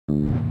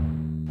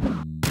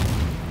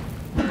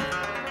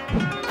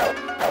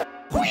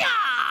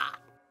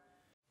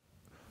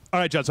All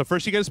right, John. So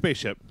first you get a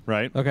spaceship,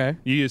 right? Okay.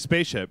 You use a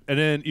spaceship, and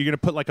then you're gonna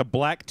put like a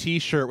black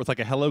T-shirt with like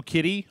a Hello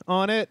Kitty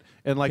on it,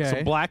 and like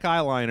some black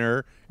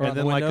eyeliner, and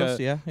then like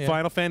a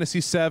Final Fantasy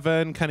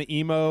VII kind of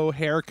emo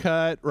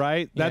haircut,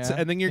 right?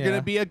 And then you're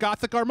gonna be a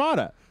Gothic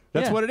Armada.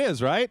 That's what it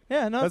is, right?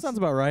 Yeah, no, that sounds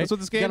about right. That's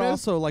what this game you is.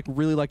 Also, like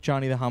really like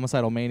Johnny the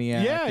Homicidal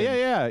Maniac.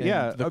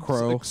 Yeah. The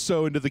Crow. I'm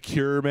so into the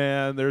Cure,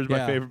 man. There's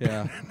my favorite.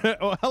 Yeah.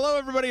 Oh, hello,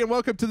 everybody, and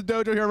welcome to the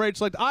Dojo here on Rage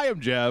Select. I am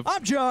Jeff.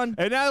 I'm John.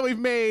 And now that we've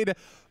made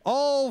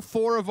all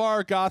 4 of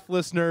our goth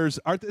listeners,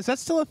 is that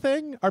still a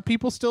thing? Are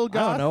people still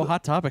goth? I don't know.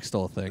 Hot Topic's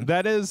still a thing.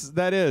 That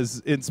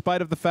is, in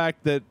spite of the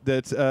fact that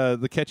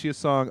the catchiest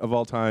song of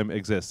all time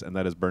exists, and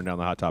that is Burn Down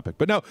the Hot Topic.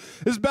 But no,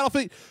 this is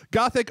Battlefleet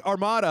Gothic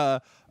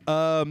Armada.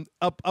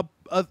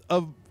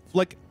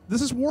 Like,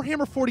 this is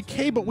Warhammer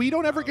 40K, but we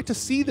don't ever get to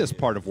see this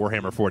part of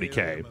Warhammer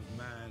 40K.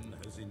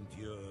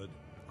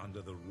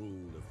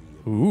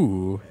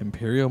 Ooh,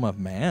 Imperium of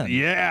Man.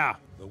 Yeah.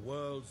 The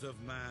worlds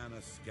of man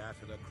are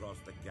scattered across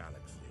the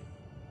galaxy,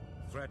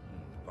 threatened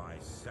by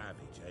savage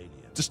aliens.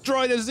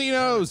 Destroy the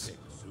Xenos!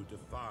 Who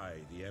defy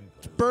the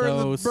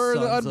Emperor. Burn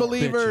the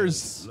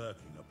unbelievers! Lurking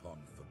upon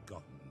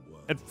forgotten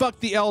worlds. And fuck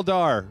the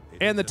Eldar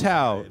and the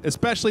Tau,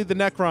 especially the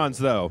Necrons,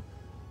 though.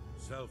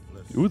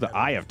 Ooh, the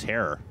Eye of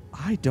Terror.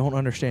 I don't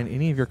understand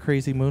any of your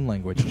crazy moon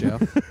language,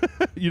 Jeff.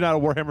 You're not a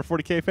Warhammer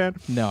 40K fan?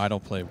 No, I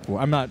don't play.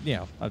 I'm not,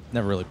 I've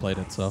never really played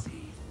it, so.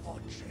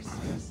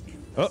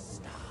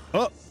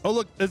 Oh,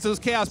 look, this is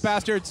Chaos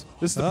Bastards.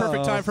 This is the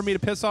perfect time for me to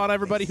piss on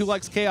everybody who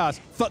likes Chaos.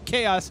 Fuck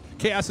Chaos.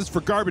 Chaos is for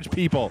garbage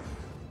people.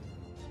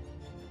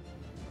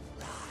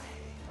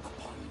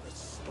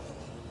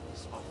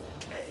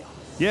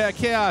 Yeah,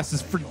 Chaos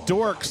is for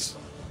dorks.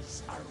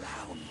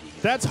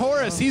 That's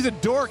Horus. He's a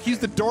dork. He's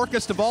the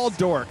dorkest of all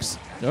dorks.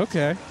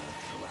 Okay.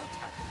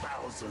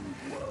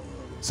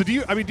 So do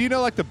you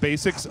know like the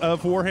basics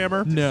of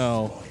Warhammer?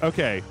 No.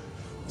 Okay.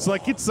 So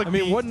like it's like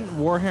wasn't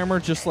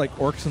Warhammer just like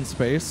orcs in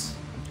space?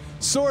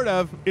 Sort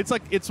of. It's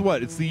like it's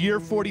the year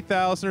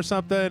 40,000 or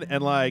something,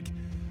 and like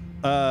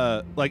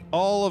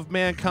all of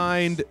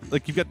mankind,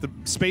 like you've got the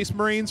Space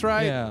Marines,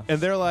 right? Yeah. And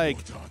they're like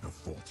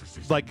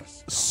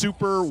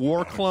super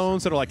war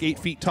clones that are like 8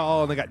 feet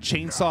tall, and they got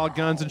chainsaw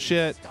guns and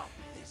shit.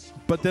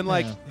 But then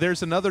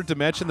there's another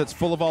dimension that's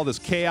full of all this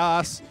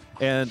chaos,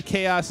 and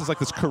chaos is like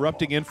this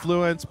corrupting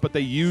influence, but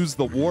they use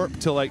the warp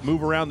to like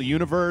move around the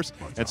universe,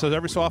 and so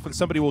every so often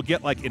somebody will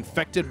get like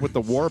infected with the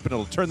warp, and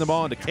it'll turn them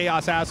all into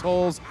chaos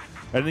assholes.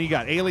 And then you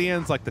got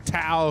aliens like the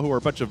Tau, who are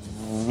a bunch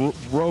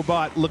of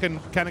robot-looking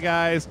kind of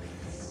guys.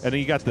 And then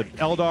you got the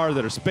Eldar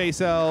that are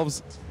space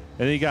elves.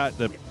 And then you got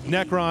the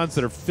Necrons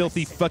that are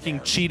filthy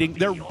fucking cheating.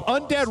 They're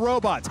undead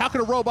robots. How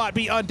could a robot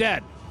be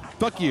undead?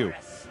 Fuck you.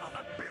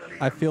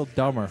 I feel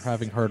dumber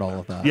having heard all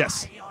of that.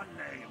 Yes.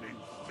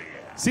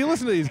 See,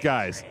 listen to these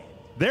guys.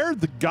 They're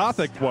the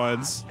gothic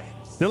ones.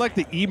 They're like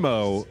the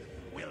emo,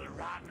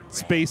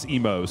 space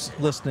emos.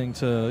 Listening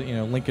to,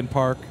 Linkin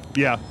Park.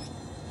 Yeah.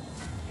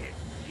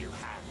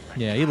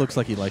 Yeah, he looks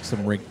like he likes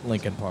some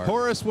Linkin Park.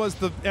 Horus was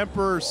the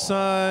Emperor's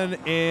son,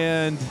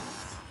 and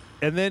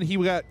then he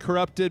got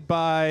corrupted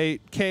by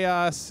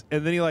chaos,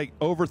 and then he like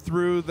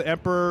overthrew the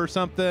Emperor or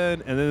something,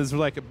 and then there's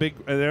like a big,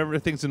 and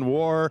everything's in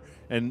war,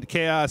 and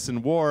chaos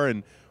and war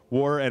and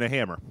a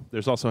hammer.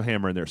 There's also a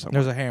hammer in there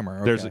somewhere. There's a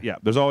hammer. Okay.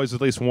 There's always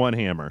at least one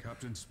hammer.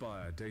 Captain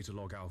Spire, data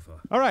log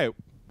Alpha. All right.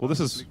 Well, this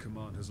is. Fleet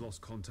Command has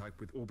lost contact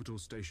with orbital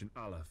station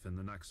Aleph in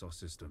the Naxos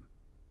system.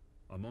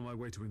 I'm on my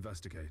way to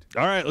investigate.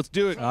 All right, let's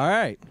do it. All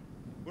right.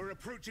 We're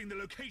approaching the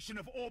location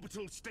of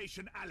orbital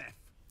station Aleph.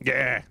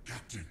 Yeah.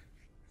 Captain,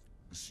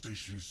 the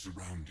station is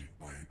surrounded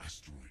by an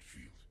asteroid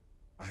field.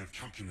 I have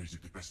calculated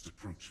the best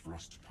approach for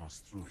us to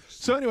pass through it.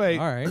 So anyway,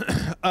 all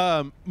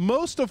right.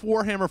 Most of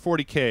Warhammer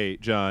 40K,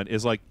 John,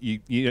 is like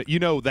you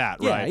know that,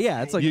 right?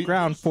 Yeah, it's like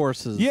ground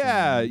forces.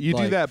 Yeah, you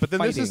do that. But then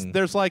fighting.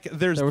 there was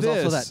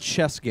also that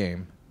chess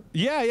game.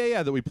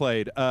 Yeah, that we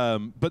played.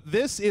 But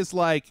this is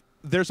like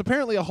there's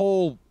apparently a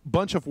whole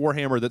bunch of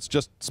Warhammer that's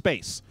just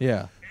space.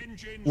 Yeah.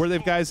 Where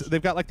they've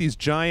got like these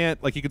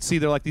giant, like you can see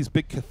they're like these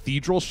big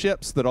cathedral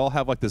ships that all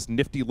have like this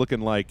nifty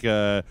looking like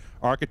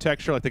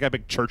architecture, like they got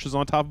big churches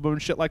on top of them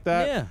and shit like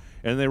that. Yeah.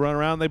 And they run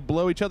around, they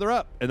blow each other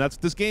up, and that's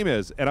what this game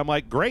is. And I'm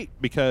like, great,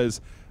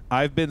 because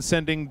I've been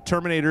sending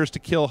Terminators to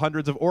kill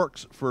hundreds of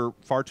orcs for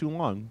far too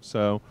long.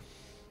 So,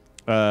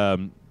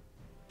 all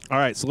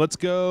right, so let's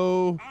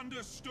go.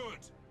 Understood.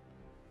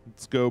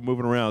 Let's go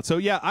moving around. So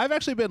yeah, I've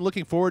actually been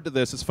looking forward to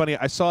this. It's funny,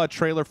 I saw a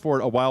trailer for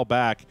it a while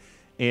back,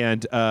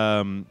 and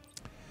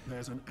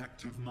there's an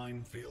active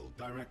minefield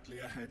directly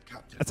ahead,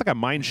 Captain. that's like a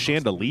mine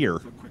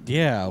chandelier.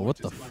 Yeah, what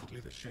the likely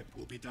the ship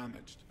will be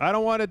damaged. I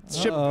don't want to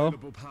ship.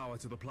 Available power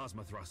to the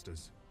plasma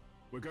thrusters.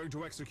 We're going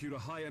to execute a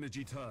high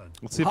energy turn.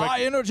 Let's see if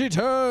high energy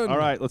turn. All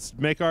right, let's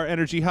make our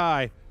energy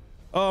high.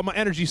 Oh, my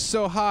energy's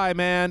so high,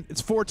 man.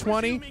 It's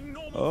 420.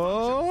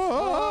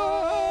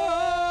 Oh!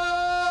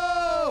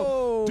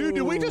 Dude,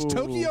 did we just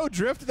Tokyo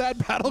drift that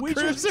battle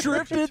cruiser? We just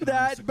drifted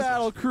that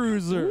battle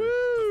cruiser.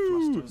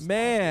 Woo!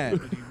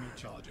 Man.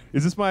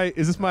 Is this my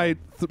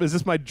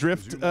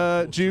drift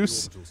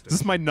juice? Is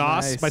this my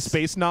NOS, my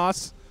space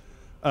NOS?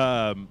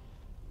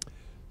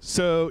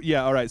 So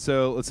yeah, all right.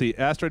 So let's see.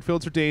 Asteroid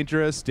fields are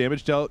dangerous.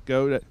 Damage dealt.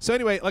 So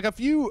anyway, like a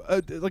few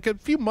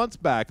months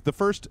back, the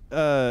first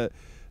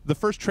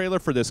trailer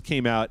for this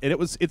came out, and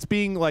it's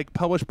being like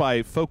published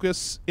by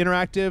Focus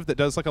Interactive that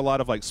does like a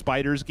lot of like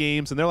Spiders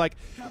games, and they're like,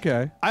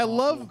 okay. I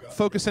love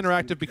Focus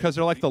Interactive because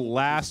they're like the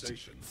last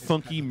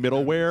funky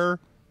middleware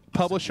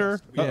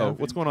publisher. Uh-oh,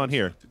 what's going on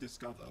here? To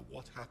discover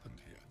what happened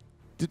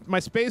here. My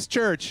space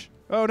church.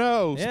 Oh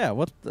no. Yeah,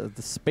 what the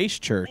space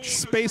church?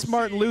 Space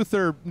Martin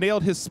Luther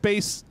nailed his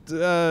space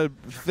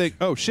thing.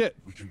 Oh shit.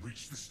 We can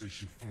reach the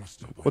station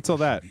faster by What's all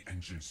that? pushing the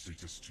engine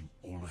status to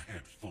all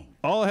ahead full.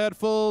 All ahead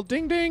full.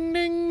 Ding ding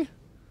ding.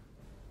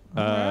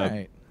 All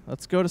right.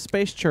 Let's go to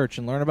Space Church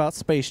and learn about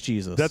Space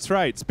Jesus. That's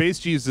right. Space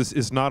Jesus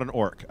is not an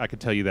orc. I can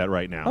tell you that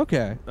right now.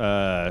 Okay.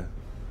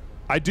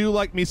 I do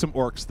like me some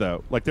orcs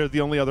though. Like they're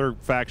the only other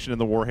faction in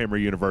the Warhammer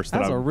universe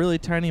That's a really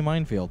tiny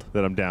minefield.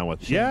 that I'm down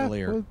with.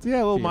 Chandelier Yeah, yeah, a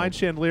little field. mine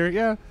chandelier.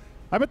 Yeah,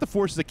 I bet the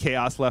Forces of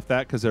Chaos left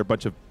that because they're a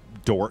bunch of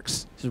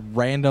dorks. Just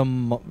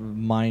random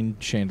mine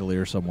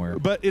chandelier somewhere.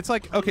 But it's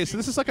like, okay, so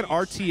this is like an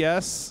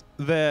RTS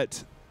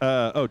that,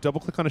 double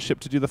click on a ship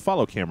to do the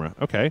follow camera.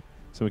 Okay,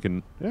 so we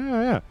can,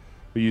 yeah.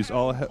 We use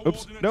all,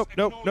 oops, nope.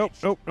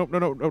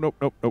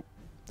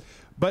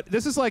 But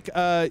this is like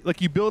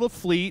you build a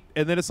fleet,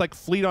 and then it's like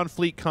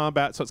fleet-on-fleet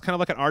combat, so it's kind of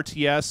like an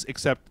RTS,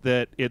 except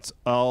that it's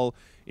all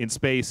in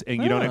space,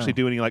 and you don't actually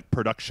do any like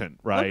production,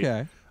 right?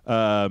 Okay.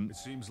 It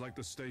seems like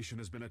the station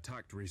has been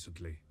attacked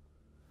recently.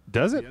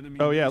 Does it? The enemy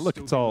Oh yeah, may look,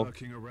 still it's be all.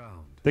 lurking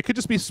around. They could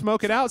just be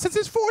smoking out since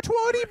it's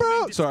 420,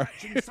 bro. Sorry.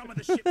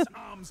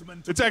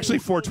 It's actually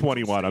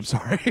 421. I'm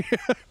sorry.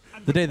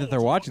 The day that they're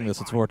watching this,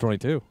 it's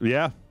 422.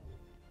 Yeah.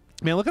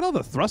 Man, look at all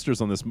the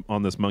thrusters on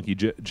this monkey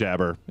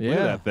jabber. Look at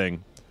Yeah. that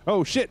thing.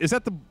 Oh shit! Is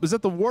that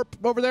the warp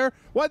over there?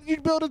 Why did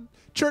you build a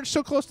church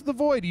so close to the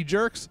void, you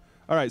jerks?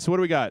 All right, so what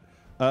do we got?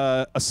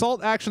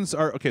 Assault actions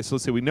are okay. So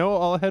let's see. We know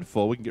all ahead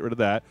full. We can get rid of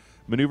that.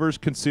 Maneuvers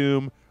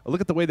consume. Look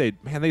at the way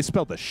they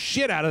spelled the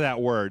shit out of that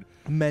word.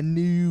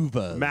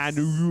 Maneuvers.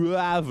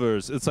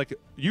 Maneuvers. It's like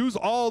use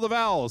all the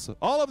vowels,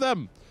 all of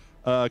them.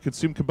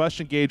 Consume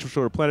combustion gauge, which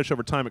will replenish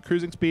over time at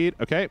cruising speed.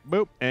 Okay,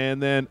 boop.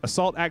 And then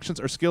assault actions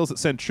are skills that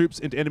send troops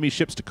into enemy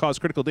ships to cause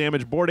critical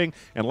damage. Boarding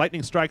and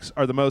lightning strikes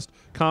are the most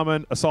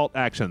common assault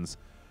actions.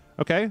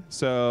 Okay,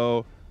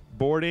 so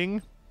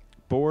board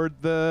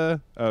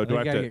the. Oh, do I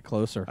have gotta to get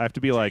closer? I have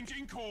to be like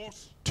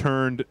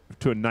turned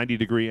to a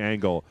 90-degree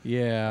angle.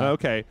 Yeah.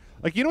 Okay.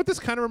 Like, you know what this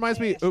kind of reminds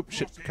me? Oh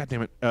shit! God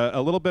damn it!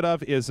 A little bit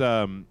of is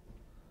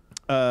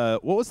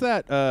what was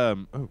that?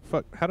 Oh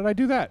fuck! How did I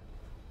do that?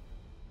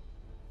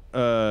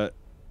 At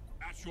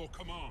your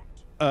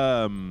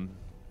command.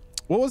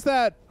 What was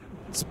that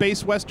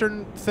space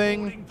western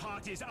thing?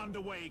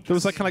 It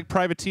was like kind of like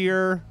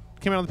Privateer.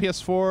 Came out on the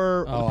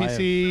PS4, on the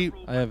PC.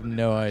 I have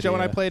no idea. Joe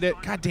and I played it.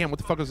 God damn, what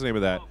the fuck was the name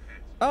of that?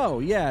 Oh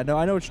yeah, no,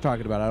 I know what you're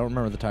talking about. I don't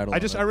remember the title. I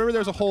remember there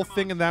was a whole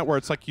thing in that where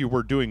it's like you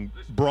were doing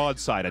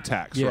broadside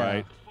attacks, Yeah.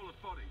 right? Full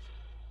of bodies.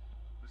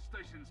 The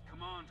station's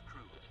command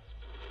crew.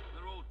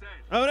 They're all dead.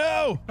 Oh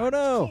no! Oh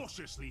no.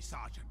 Cautiously,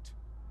 Sergeant.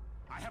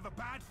 I have a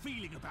bad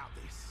feeling about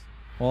this.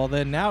 Well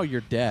then, now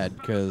you're dead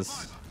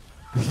because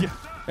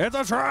it's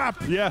a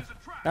trap. Yeah.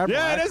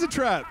 Yeah, it is a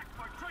trap.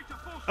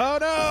 Oh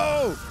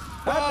no!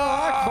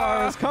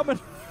 Akbar is coming.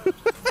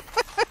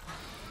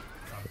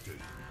 Captain,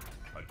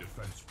 a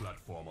defense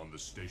platform on the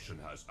station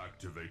has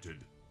activated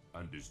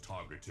and is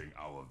targeting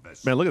our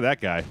vessel. Man, look at that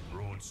guy.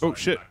 Broadside Oh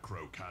shit!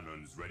 macro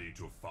cannons ready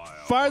to fire.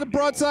 Fire the on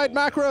broadside your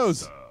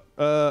macros.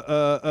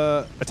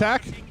 sir.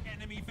 Attack.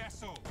 Enemy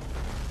vessel.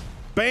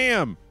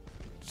 Bam!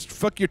 Just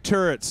fuck your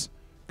turrets.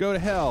 Go to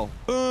hell.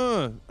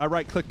 I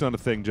right-clicked on a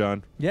thing,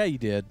 John. Yeah, you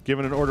did.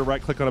 Given an order,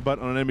 right-click on a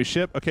button on an enemy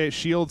ship. Okay,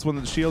 shields. When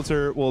the shields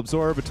will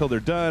absorb until they're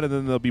done, and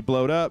then they'll be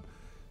blowed up.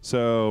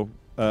 So,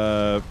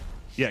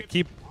 yeah,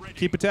 keep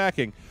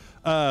attacking.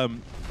 But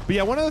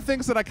yeah, one of the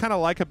things that I kind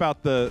of like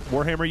about the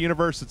Warhammer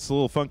universe, it's a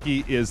little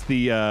funky, is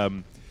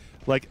the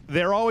like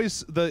they're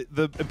always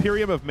the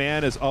Imperium of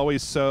Man is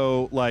always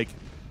so like.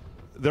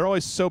 They're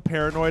always so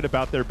paranoid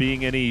about there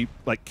being any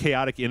like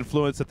chaotic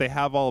influence that they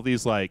have all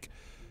these like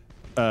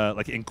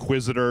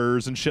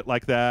inquisitors and shit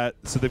like that.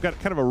 So they've got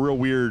kind of a real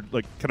weird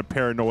like kind of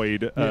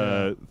paranoid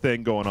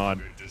thing going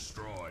on.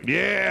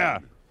 Yeah.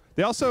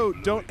 They also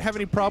don't have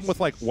any problem with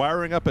like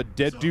wiring up a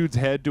dead dude's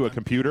head to a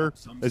computer,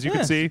 as you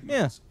can see.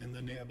 Yeah. In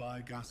the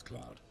nearby gas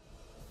cloud.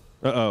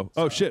 Uh-oh.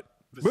 Oh shit.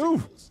 The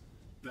Move. signals,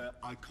 they're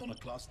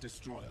iconoclast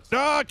destroyers.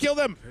 Ah, kill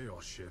them.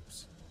 Chaos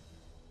ships.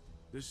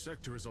 This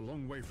sector is a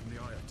long way from the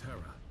Eye of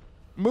Terror.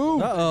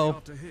 Move. Uh-oh.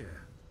 After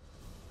here.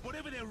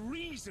 Whatever their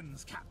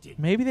reasons, Captain.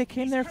 Maybe they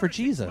came there for Must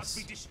Jesus.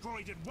 be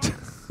destroyed at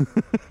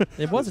once.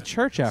 It was a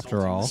church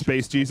after all.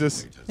 Space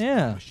Jesus.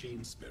 Yeah.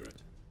 Machine spirit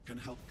can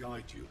help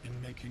guide you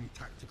in making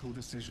tactical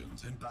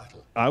decisions in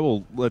battle. I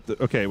will let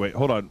the. Okay, wait,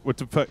 hold on. What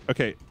the fuck?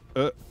 Okay.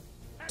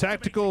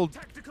 Tactical.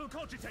 Tactical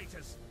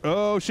cogitators.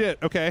 Oh shit.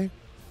 Okay.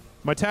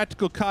 My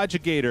tactical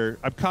conjugator.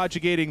 I'm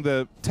conjugating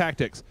the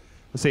tactics.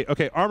 Let's see.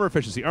 Okay, armor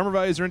efficiency. Armor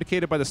values are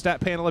indicated by the stat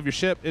panel of your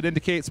ship. It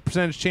indicates a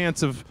percentage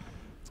chance of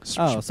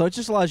Oh, so it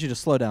just allows you to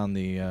slow down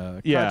the Yeah,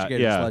 conjugator. yeah.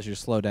 Just allows you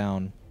to slow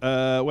down.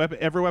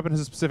 Every weapon has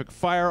a specific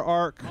fire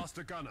arc.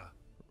 Master Gunner,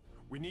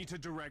 we need to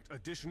direct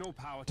additional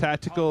power.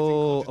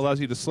 Tactical allows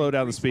you to slow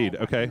down the speed.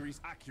 Okay.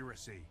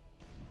 Accuracy.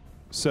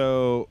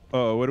 So,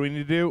 what do we need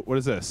to do? What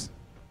is this?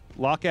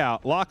 Lock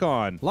out. Lock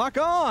on. Lock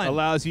on.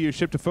 Allows you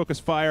ship to focus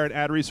fire and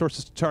add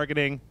resources to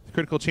targeting.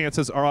 Critical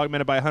chances are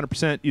augmented by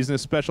 100% using a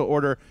special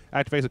order.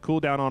 Activates a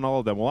cooldown on all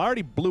of them. Well, I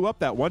already blew up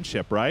that one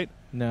ship, right?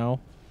 No.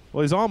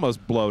 Well, he's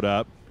almost blowed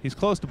up. He's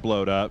close to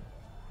blowed up.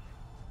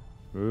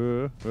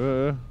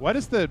 Why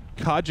does the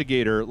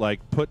conjugator like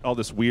put all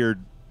this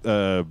weird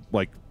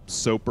like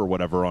soap or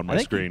whatever on my I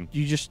think screen?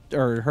 You just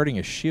are hurting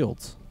his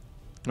shields.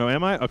 Oh,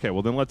 am I? Okay,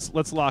 well then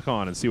let's lock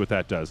on and see what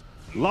that does.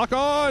 Lock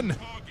on!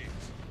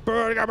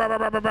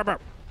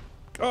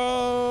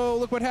 Oh,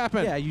 look what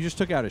happened. Yeah, you just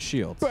took out his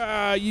shields.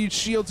 You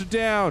shields are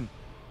down.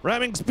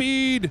 Ramming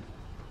speed.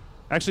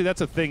 Actually,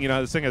 that's a thing. You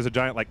know, this thing has a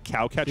giant like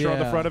cow catcher on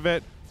the Yeah. front of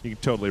it. You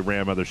can totally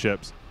ram other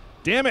ships.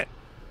 Damn it!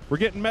 We're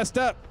getting messed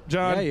up,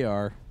 John. Yeah, you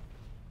are.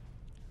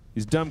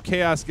 These dumb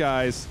chaos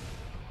guys.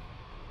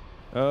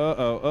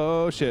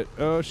 Oh shit.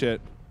 Oh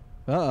shit.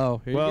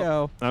 Uh-oh. Here Well, you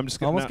go. I'm just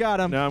gonna Almost got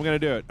him. No, I'm gonna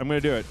do it. I'm gonna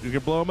do it. You're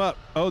gonna blow them up.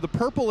 Oh, the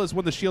purple is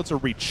when the shields are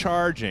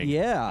recharging.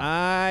 Yeah.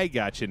 I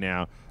got you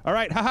now. All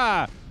right,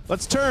 haha.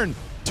 Let's turn.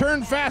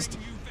 Turn fast.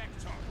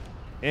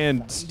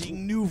 And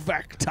New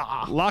vector.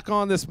 lock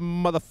on this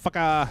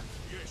motherfucker.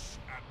 Yes,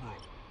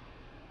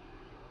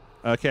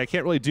 Admiral. Okay, I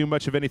can't really do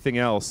much of anything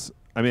else.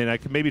 I mean, I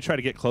could maybe try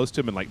to get close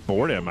to him and like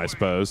board him, I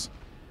suppose.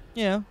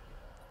 Yeah.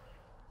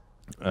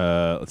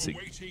 Let's see.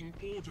 Awaiting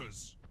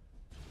orders.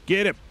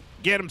 Get him.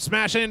 Get him.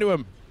 Smash into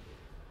him.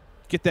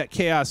 Get that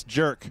chaos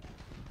jerk.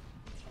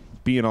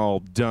 Being all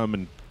dumb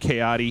and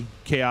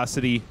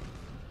chaosity.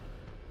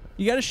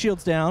 You got his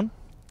shields down.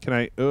 Can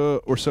I?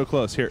 We're so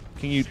close. Here.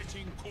 Can you?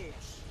 Setting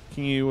course.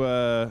 Can you?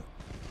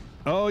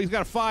 Oh, he's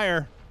got a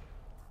fire.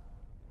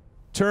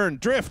 Turn.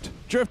 Drift.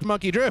 Drift,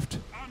 monkey. Drift.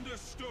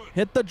 Understood.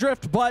 Hit the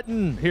drift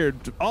button. Here.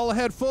 All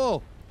ahead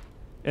full.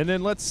 And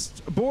then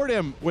let's board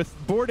him with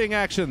boarding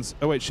actions.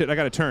 Oh wait, shit. I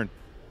got to turn.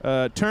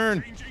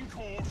 Turn. Changing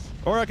course.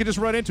 Or I could just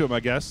run into him, I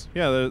guess.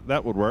 Yeah,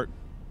 that would work.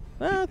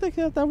 I think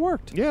that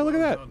worked. Yeah, look at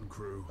that. Done,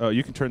 crew. Oh,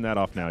 you can turn that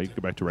off now. You can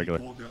go back to regular.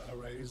 Order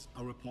arrays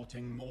are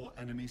reporting more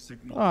enemy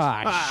signals.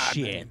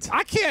 Shit.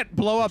 I can't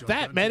blow up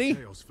that Gigantic many.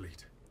 Chaos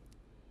fleet.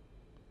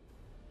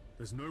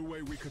 There's no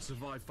way we could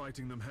survive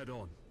fighting them head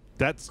on.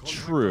 That's Contact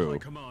the true. High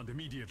Command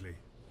immediately.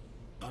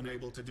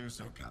 Unable to do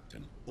so,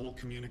 Captain. All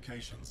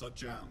communications are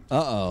jammed.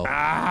 Uh-oh.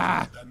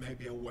 There may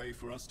be a way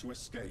for us to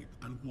escape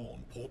and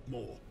warn Port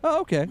Moore.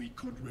 Oh, okay. We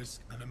could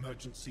risk an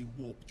emergency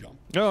warp jump.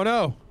 Oh,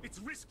 no. It's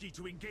risky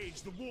to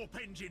engage the warp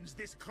engines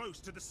this close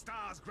to the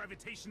star's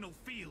gravitational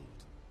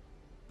field.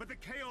 But the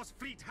Chaos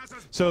Fleet has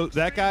us. So boxed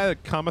that guy, in, the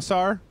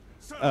commissar,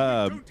 so we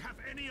don't have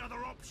any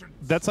other options.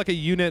 that's like a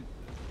unit.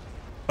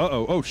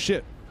 Uh-oh. Oh,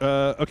 shit.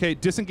 Okay,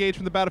 disengage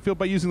from the battlefield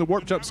by using the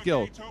warp jump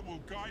skill. Navigator will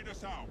guide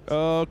us out.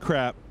 Oh,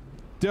 crap.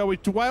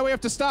 Why do we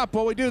have to stop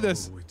while we do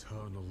this? Oh,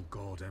 eternal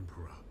God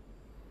Emperor,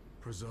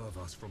 preserve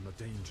us from the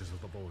dangers of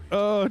the void.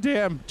 Oh,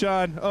 damn,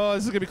 John. Oh,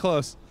 this is going to be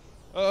close.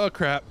 Oh,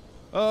 crap.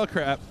 Oh,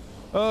 crap.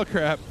 Oh,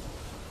 crap.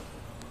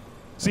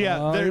 So,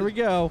 yeah, Here we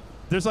go.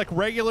 there's like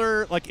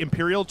regular like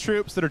Imperial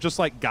troops that are just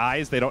like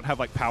guys. They don't have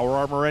like power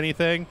armor or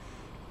anything.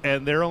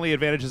 And their only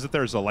advantage is that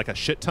there's like a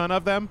shit ton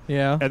of them.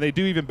 Yeah. And they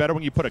do even better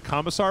when you put a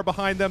commissar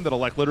behind them that'll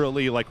like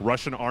literally like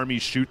Russian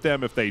armies shoot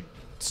them if they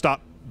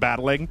stop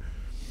battling.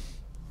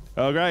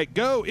 All right,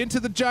 go into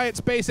the giant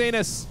space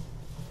anus.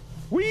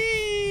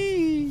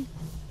 Whee!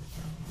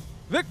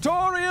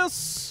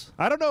 Victorious.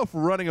 I don't know if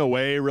running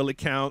away really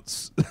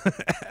counts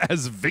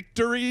as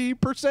victory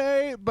per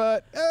se,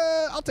 but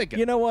I'll take it.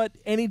 You know what?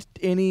 Any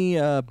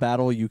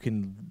battle you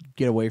can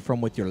get away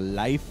from with your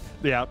life.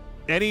 Yeah.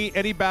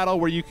 Any battle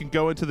where you can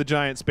go into the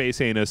giant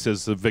space anus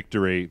is a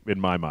victory in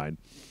my mind.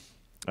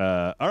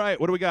 All right,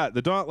 what do we got?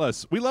 The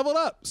Dauntless. We leveled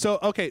up. So,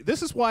 okay,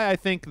 this is why I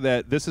think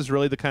that this is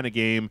really the kind of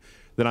game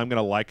that I'm going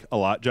to like a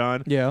lot,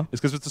 John. Yeah.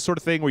 It's because it's the sort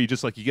of thing where you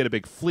just, like, you get a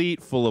big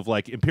fleet full of,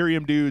 like,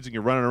 Imperium dudes and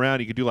you're running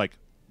around. You can do, like,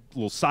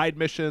 little side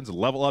missions and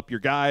level up your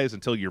guys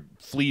until your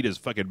fleet is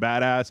fucking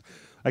badass.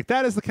 Like,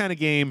 that is the kind of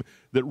game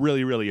that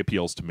really, really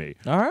appeals to me.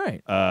 All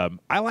right.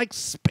 I like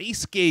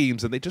space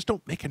games, and they just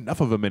don't make enough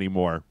of them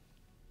anymore.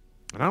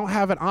 And I don't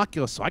have an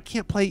Oculus, so I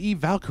can't play Eve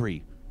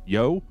Valkyrie.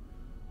 Yo.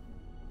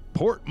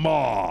 Port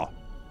Maw.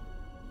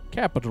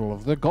 Capital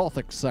of the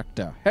Gothic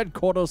sector.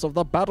 Headquarters of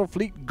the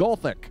Battlefleet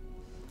Gothic.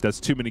 That's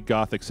too many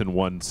Gothics in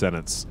one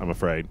sentence, I'm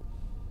afraid.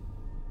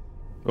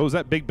 Oh, is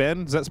that Big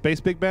Ben? Is that Space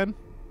Big Ben?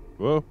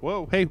 Whoa,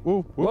 whoa, hey,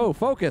 whoa, whoa. Whoa,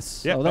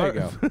 focus. Yeah, oh, there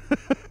you go.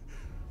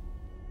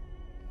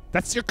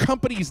 That's your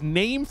company's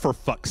name, for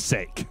fuck's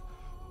sake.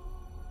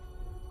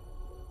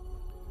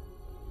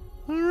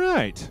 All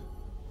right.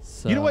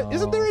 So, You know what?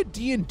 Isn't there a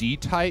D&D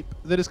type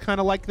that is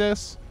kind of like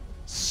this?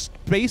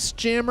 Space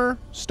Jammer?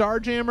 Star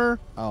Jammer?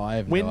 Oh, I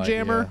have no Wind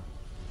Jammer? idea.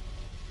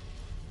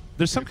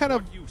 There's some kind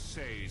of... What you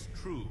say is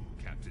true,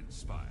 Captain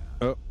Spire.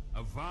 Oh.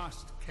 A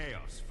vast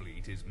chaos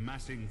fleet is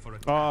massing for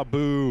attack. Oh,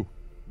 boo.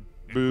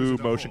 Boo,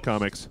 Inquisitor motion Horst,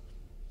 comics.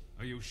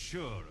 Are you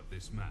sure of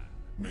this man?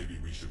 Maybe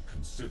we should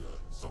consider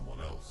someone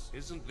else.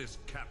 Isn't this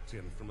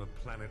captain from a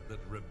planet that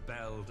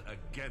rebelled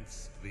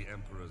against the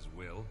Emperor's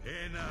will?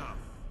 Enough!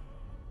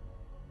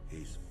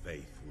 His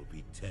faith will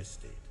be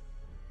tested.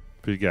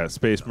 You got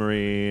Space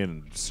Marine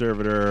and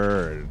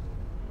Servitor and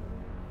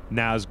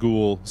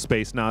Nazgul,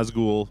 Space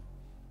Nazgul.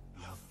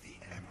 Love the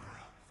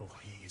Emperor, for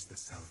he is the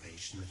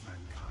salvation of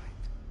mankind.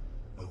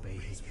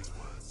 Obey his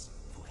words,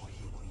 for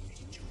he will lead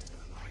you to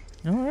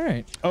the light. All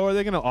right. Oh, are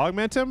they going to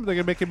augment him? They're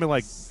going to make him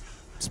like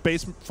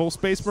full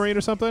Space Marine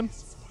or something?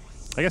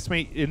 I guess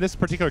in this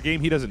particular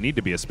game, he doesn't need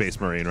to be a Space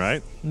Marine,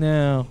 right?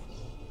 No.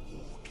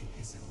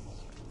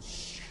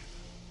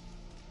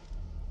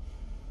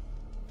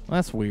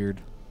 That's weird.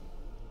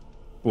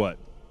 What?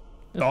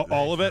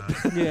 All of it?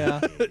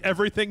 Yeah.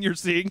 Everything you're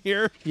seeing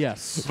here?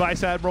 Yes.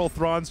 Vice Admiral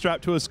Thrawn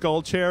strapped to a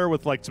skull chair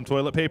with like some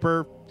toilet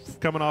paper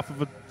coming off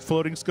of a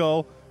floating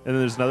skull, and then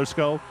there's another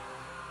skull.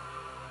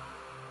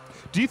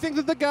 Do you think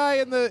that the guy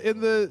in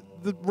the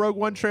Rogue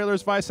One trailer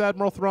is Vice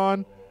Admiral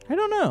Thrawn? I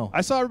don't know.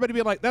 I saw everybody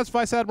being like, "That's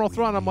Vice Admiral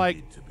Thrawn." I'm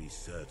like, To be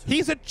certain,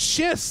 he's a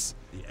chiss.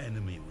 the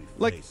enemy we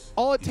Like face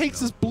all it is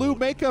takes no is blue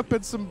ordinary makeup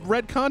and some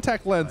red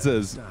contact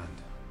lenses.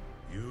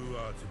 You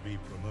are to be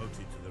promoted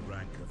to the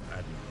rank of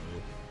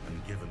admiral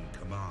and given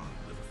command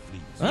of a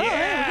fleet. Oh,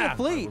 Yeah! we got a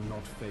fleet. I will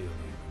not fail you,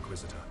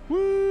 Inquisitor.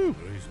 Woo!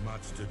 There is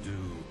much to do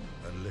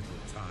and little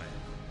time,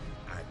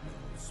 Admiral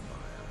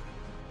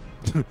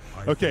Spire.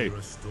 I Okay, fear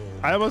a storm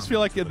I almost feel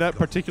like coming in to the that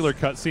particular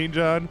Goths. cutscene,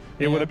 John,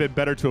 it Yeah. would have been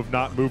better to have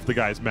not moved the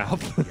guy's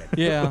mouth.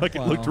 Yeah. Like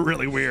it looked well,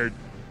 really weird.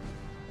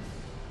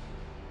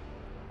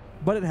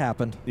 But it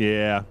happened.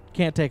 Yeah.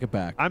 Can't take it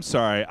back. I'm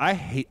sorry.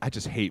 I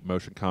just hate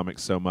motion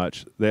comics so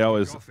much. They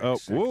always Gothic oh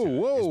sector whoa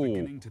is whoa.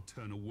 beginning to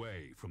turn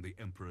away from the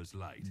Emperor's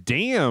light.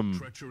 Damn.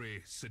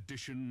 Treachery,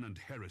 sedition, and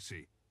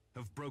heresy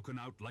have broken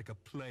out like a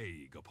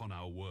plague upon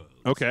our world.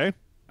 Okay.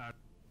 At-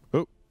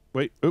 Oh,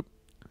 wait. Oop.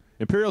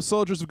 Imperial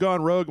soldiers have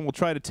gone rogue and will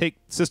try to take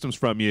systems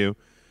from you.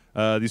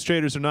 These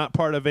traders are not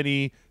part of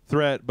any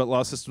threat, but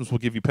lost systems will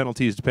give you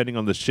penalties depending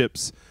on the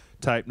ship's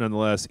type.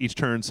 Nonetheless, each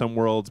turn, some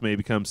worlds may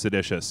become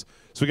seditious.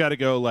 So we got to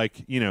go,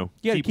 like, You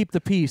got to keep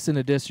the peace in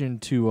addition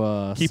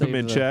to keep them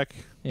in check.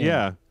 Yeah.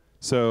 Yeah.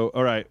 So,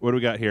 all right, what do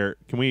we got here?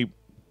 Can we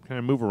kind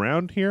of move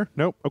around here?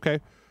 Nope. Okay.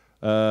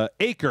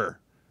 Acre,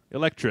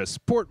 Electris,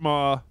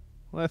 Portmaw,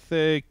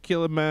 Lethe,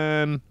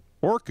 Killaman,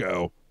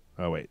 Orko.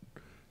 Oh, wait.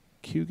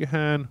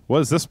 Kugahan.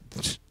 What is this?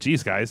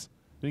 Jeez, guys.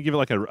 Didn't give it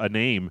like a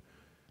name.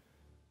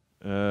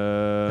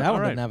 That all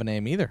one right. didn't have a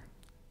name either.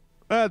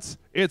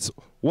 It's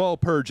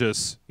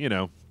Walpurgis, you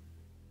know.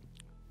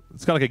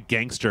 It's got like a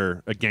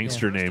gangster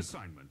First name.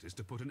 assignment is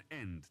to put an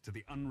end to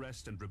the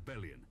unrest and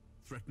rebellion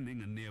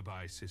threatening a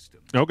nearby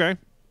system. Okay.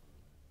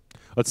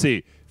 Let's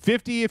see.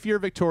 50 if you're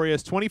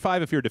victorious,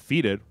 25 if you're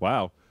defeated.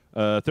 Wow.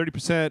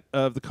 30%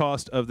 of the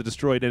cost of the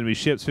destroyed enemy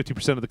ships,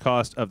 50% of the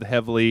cost of the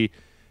heavily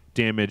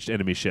damaged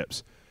enemy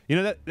ships. You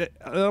know, that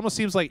almost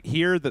seems like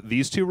here that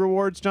these two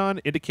rewards, John,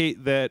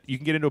 indicate that you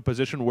can get into a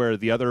position where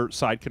the other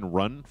side can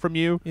run from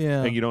you,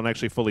 Yeah. and you don't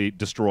actually fully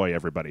destroy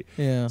everybody.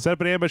 Yeah. Set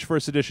up an ambush for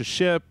a seditious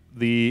ship.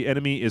 The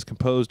enemy is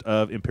composed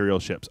of Imperial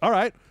ships. All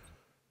right.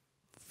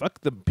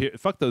 Fuck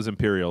those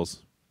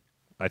Imperials,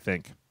 I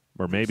think.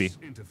 Or maybe. This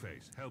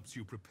interface helps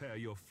you prepare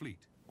your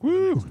fleet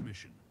Woo. for the next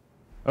mission.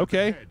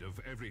 Okay. The head of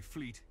every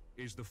fleet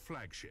is the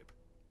flagship.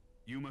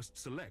 You must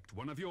select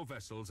one of your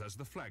vessels as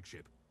the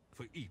flagship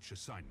for each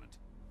assignment.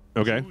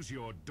 Okay. Choose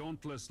your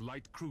dauntless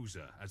light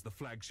cruiser as the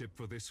flagship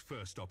for this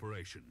first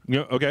operation.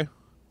 Yeah, okay.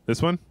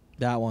 This one?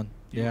 That one.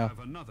 You Yeah. have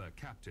another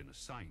captain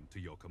assigned to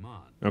your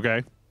command.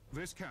 Okay.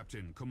 This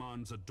captain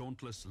commands a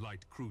dauntless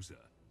light cruiser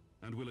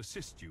and will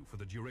assist you for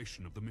the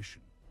duration of the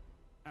mission.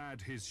 Add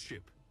his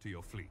ship to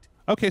your fleet.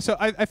 Okay, so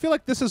I feel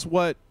like this is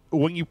what,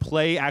 when you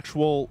play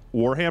actual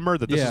Warhammer,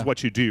 that this Yeah. is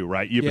what you do,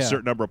 right? You have a Yeah.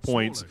 certain number of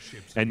points, Smaller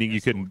ships and of then the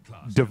you can escort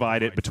class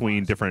divide it provide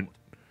between fire different...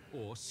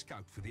 support or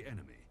scout for the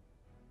enemy.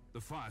 The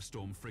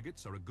Firestorm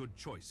frigates are a good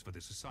choice for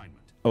this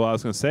assignment. Oh, I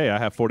was going to say, I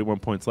have 41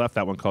 points left.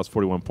 That one costs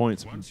 41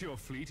 points. Once your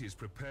fleet is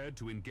prepared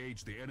to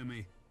engage the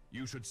enemy,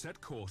 you should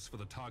set course for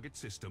the target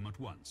system at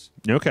once.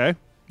 Okay.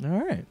 All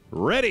right.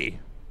 Ready.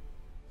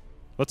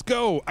 Let's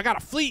go. I got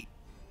a fleet.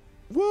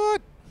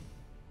 What?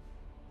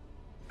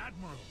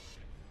 Admiral.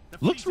 the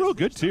Looks fleet real has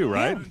good reached too, the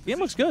right? position Yeah, it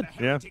looks of good.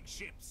 the Yeah. heretic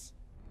ships.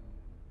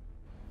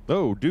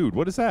 Oh, dude,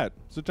 what is that?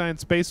 It's a giant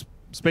space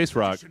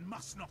rock. Mission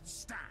must not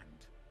stand.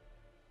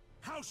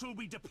 How shall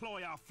we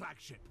deploy our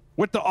flagship?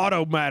 With the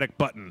automatic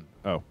button.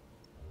 Oh.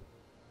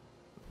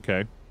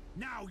 Okay.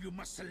 Now you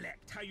must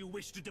select how you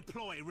wish to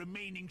deploy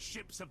remaining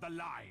ships of the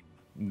line.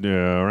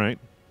 Yeah, all right.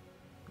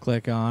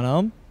 Click on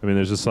them. I mean,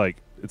 there's just like,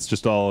 it's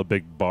just all a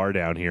big bar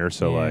down here.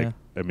 So, Yeah. like,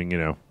 I mean, you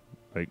know,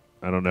 like,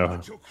 I don't know.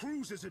 Once your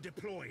cruisers are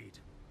deployed,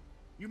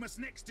 you must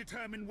next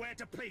determine where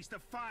to place the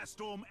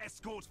Firestorm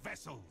escort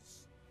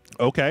vessels.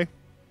 Okay.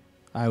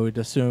 I would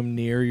assume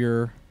near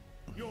your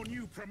Your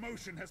new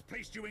promotion has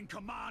placed you in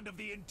command of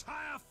the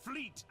entire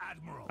fleet,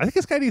 Admiral. I think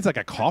this guy needs like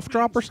a cough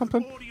drop or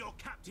something. Order your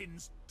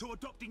captains to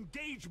adopt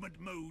engagement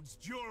modes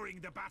during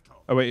the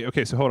battle. Oh wait,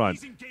 okay, so hold on.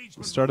 These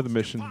engagement Start of the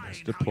modes mission define is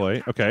how deploy.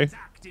 your Okay. captains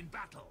act in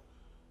battle.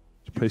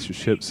 Place your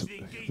ships. The The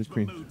engagement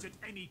green, modes at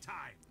any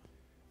time.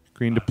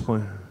 green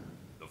deploy.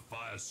 The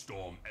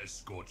Firestorm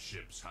escort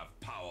ships have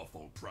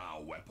powerful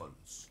prow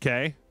weapons.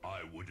 Okay.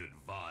 I would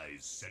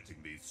advise setting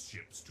these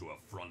ships to a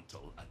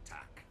frontal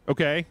attack.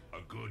 Okay.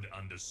 A good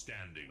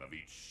understanding of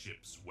each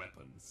ship's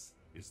weapons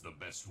is the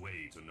best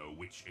way to know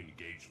which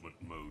engagement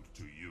mode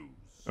to use.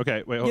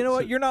 Okay. Wait. You know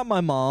what? You're not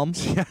my mom.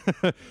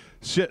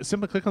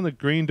 Simply click on the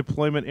green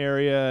deployment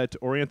area to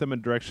orient them in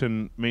a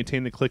direction.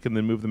 Maintain the click and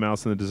then move the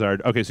mouse in the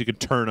desired. Okay, so you can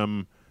turn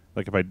them.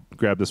 Like if I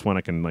grab this one,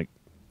 I can like.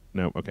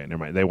 No. Okay. Never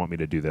mind. They want me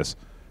to do this.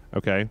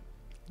 Okay.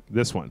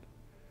 This one.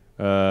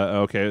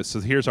 Okay. So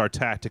here's our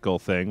tactical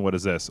thing. What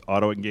is this?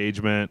 Auto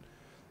engagement.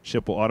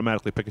 Ship will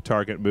automatically pick a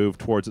target, move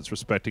towards its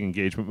respecting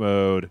engagement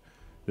mode.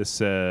 This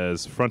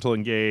says frontal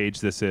engage.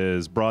 This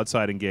is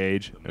broadside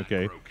engage.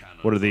 Okay.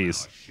 What are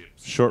these?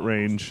 Short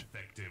range,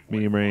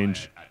 medium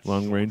range,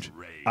 long range.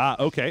 Ah,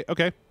 okay,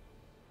 okay.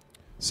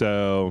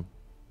 So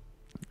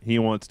he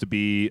wants to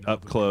be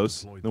up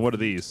close. Then what are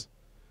these?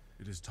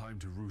 It is time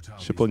to root out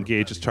Ship will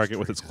engage its target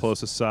with its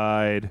closest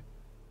side.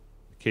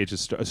 Cage is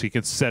so you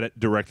can set it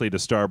directly to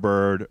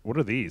starboard. What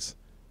are these?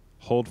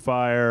 Hold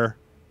fire,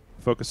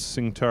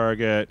 focusing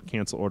target,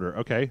 cancel order.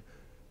 Okay.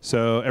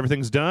 So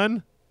everything's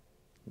done.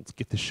 Let's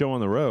get the show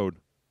on the road.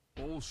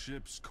 All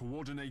ships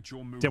coordinate your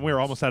movements. Damn, we were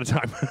almost out of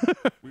time.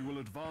 We will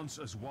advance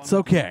as one It's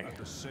okay. at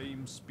the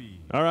same speed.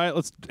 All right,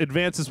 let's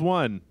advance as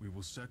one. We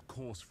will set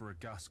course for a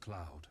gas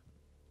cloud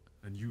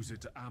and use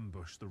it to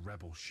ambush the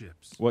rebel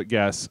ships. What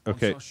gas?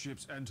 Okay. Once our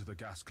ships enter the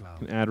gas cloud,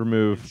 Can add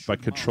remove it by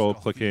should control mask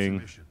our fleet's clicking.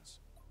 emissions.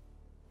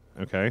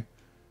 Okay.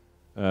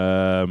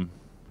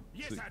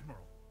 Yes, Admiral.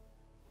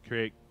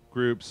 Create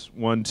groups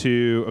 1,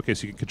 2. Okay,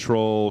 so you can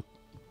control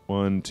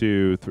 1,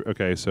 2, 3.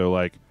 Okay, so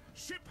like.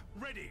 Ship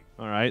ready.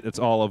 All right, that's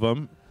all of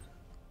them.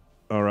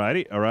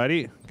 Alrighty,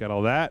 alrighty. Got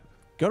all that.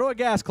 Go to a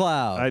gas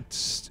cloud.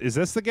 Is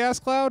this the gas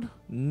cloud?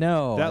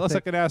 No. That I looks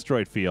think- like an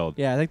asteroid field.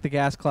 Yeah, I think the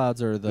gas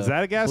clouds are the. Is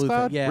that a gas blue thing.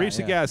 cloud? Yeah. Reach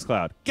the yeah. gas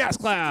cloud. Gas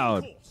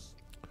cloud. Course.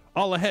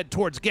 All ahead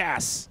towards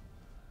gas.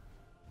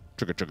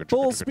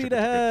 Full speed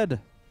ahead.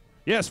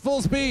 Yes,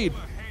 full speed.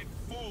 Ahead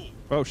full.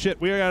 Oh shit,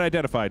 we got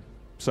identified.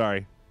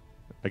 Sorry.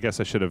 I guess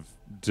I should have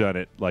done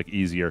it like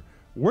easier.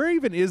 Where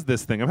even is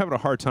this thing? I'm having a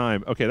hard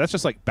time. Okay, that's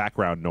just like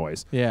background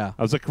noise. Yeah.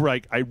 I was like,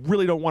 right, I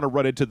really don't want to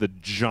run into the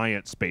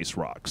giant space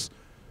rocks.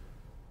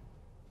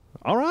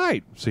 All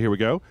right, so here we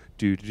go.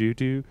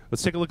 Do.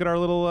 Let's take a look at our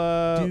little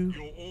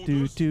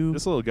Do.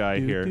 this little guy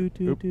here. Do.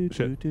 Oop,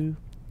 shit.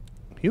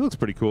 He looks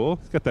pretty cool.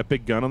 He's got that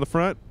big gun on the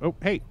front. Oh,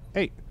 hey.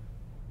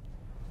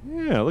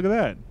 Yeah, look at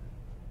that.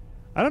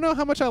 I don't know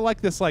how much I like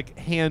this like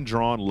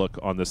hand-drawn look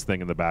on this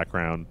thing in the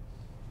background.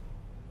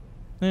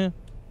 Yeah.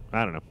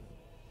 I don't know.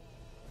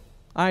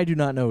 I do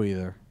not know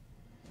either.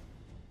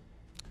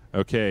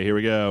 Okay, here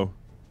we go.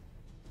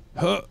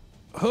 Huh.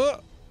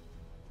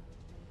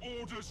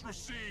 Orders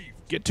received.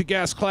 Get to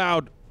gas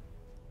cloud.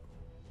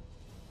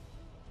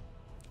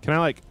 Can I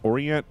like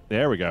orient?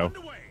 There we go.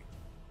 Underway.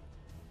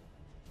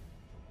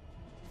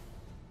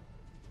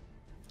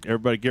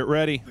 Everybody get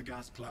ready. The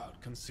gas cloud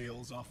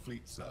conceals our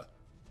fleet, sir.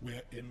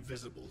 We're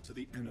invisible to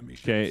the enemy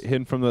ships. Okay,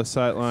 hidden from the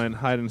sideline,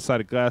 hide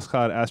inside a gas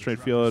cloud, asteroid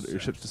field, your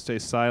ships to stay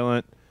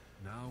silent.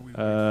 Now we wait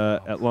for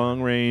our At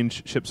long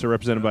range, ships are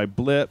represented by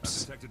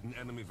blips. Detected an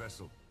enemy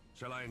vessel.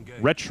 Shall I engage?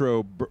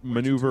 Retro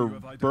maneuver, you have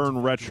identified burn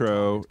your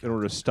retro target, in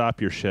order to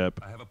stop your ship.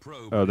 I have a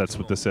probe. Oh, ready that's to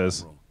what this launch, is.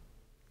 Admiral.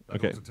 That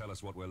Okay. ought to tell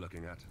us what we're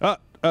looking at.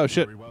 Oh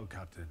shit. Very well,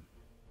 Captain.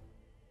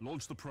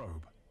 Launch the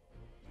probe.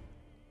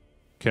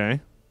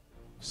 Okay.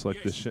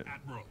 Select this shit.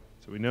 Admiral.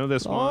 So we know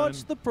this one.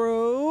 Launch the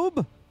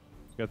probe.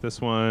 Got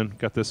this one.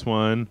 Got this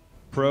one. Choose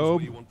Probe.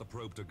 where you want the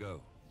probe to go.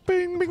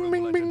 Bing, The bing, probe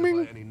bing, will bing, identify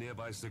bing. any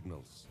nearby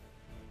signals.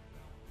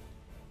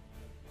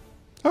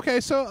 Okay,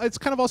 so it's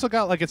kind of also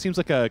got like it seems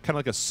like a kind of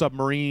like a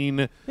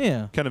submarine,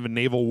 Yeah. kind of a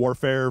naval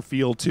warfare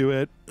feel to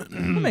it. That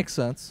makes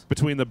sense.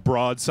 Between the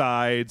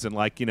broadsides and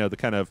like the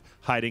kind of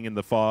hiding in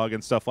the fog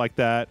and stuff like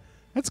that.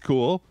 That's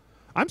cool.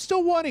 I'm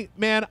still wanting,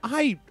 man.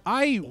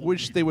 I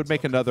wish they would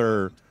make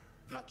another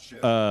That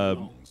ship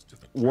belongs to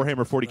the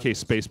Warhammer 40K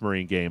Space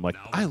Marine game. Like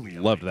I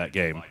loved that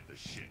game. Identified the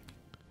ship.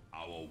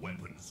 Our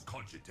weapons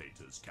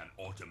cogitators can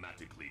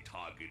automatically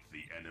target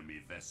the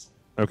enemy vessel.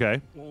 Okay,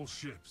 All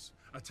ships,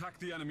 attack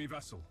the enemy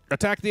vessel.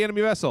 attack the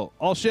enemy vessel.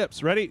 All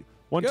ships ready.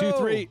 1, 2, Go.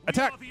 3. We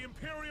Attack! are the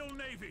Imperial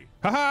Navy.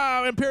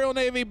 Haha! Imperial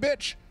Navy,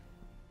 bitch.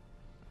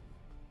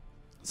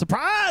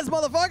 Surprise,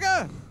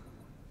 motherfucker!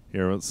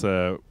 Here, let's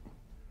oh,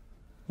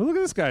 look at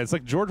this guy. It's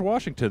like George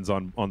Washington's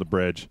on the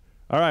bridge.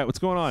 All right, what's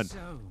going on? So,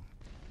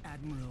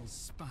 Admiral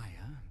Spire,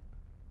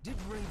 did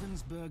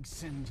Ravensburg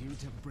send you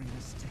to bring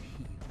us to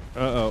heel?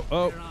 Uh-oh.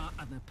 Oh. There are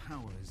other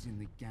powers in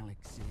the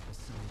galaxy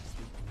besides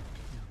the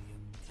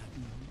Imperium,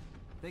 Admiral.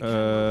 They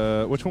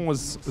cannot Which one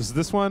was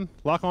this one?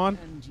 Lock on?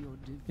 defend your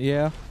div-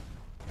 Yeah.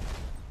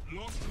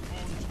 Locked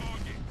on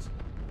target.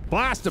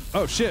 Blast him.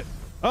 Oh, shit.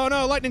 Oh,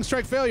 no, lightning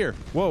strike failure.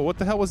 Whoa, what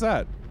the hell was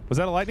that? Was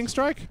that a lightning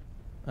strike?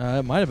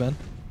 It might have been.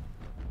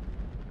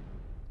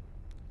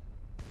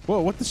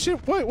 Whoa, what the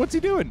shit? What's he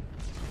doing?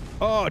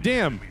 Oh,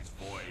 damn.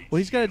 Well,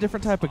 he's got a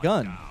different type of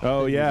gun.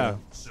 Oh, yeah.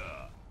 Sir,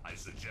 I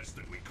suggest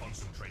that we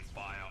concentrate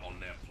fire on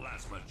their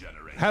plasma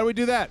generator. How do we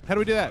do that? How do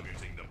we do that?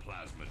 Targeting the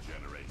plasma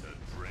generator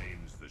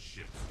drains the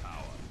ship's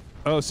power.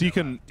 Oh, so you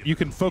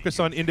can focus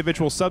on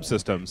individual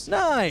subsystems.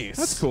 Nice.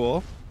 That's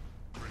cool.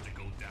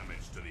 Critical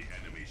damage to the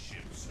enemy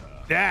ship, sir.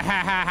 Ah,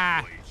 ha, ha,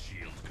 ha. Void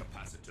shield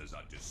capacitors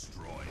are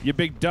destroyed. You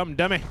big dumb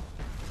dummy.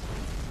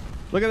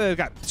 Look at that.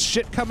 Got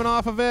shit coming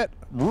off of it.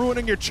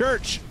 Ruining your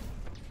church.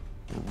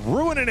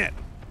 Ruining it.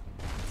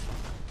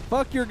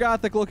 Fuck your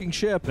Gothic-looking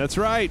ship. That's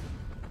right.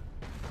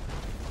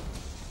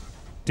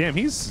 Damn,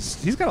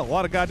 he's got a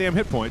lot of goddamn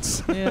hit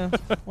points. Yeah.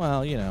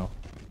 Well, you know.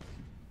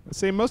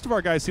 See, most of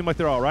our guys seem like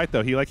they're all right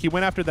though. He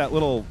went after that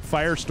little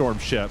firestorm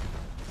ship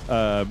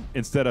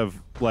instead of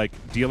like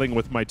dealing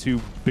with my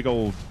two big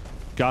old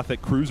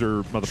Gothic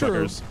cruiser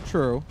motherfuckers.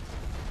 True.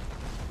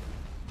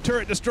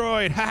 Turret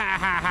destroyed. Ha ha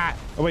ha ha.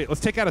 Oh wait,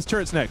 let's take out his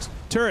turrets next.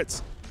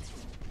 Turrets.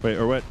 Wait,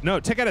 or what? No,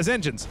 take out his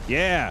engines.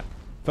 Yeah.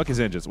 Fuck his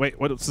engines. Wait,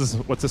 what's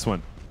this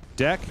one?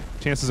 Deck.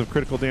 Chances of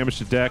critical damage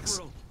to decks.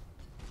 Admiral,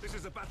 this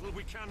is a battle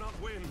we cannot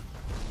win.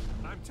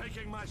 I'm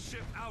taking my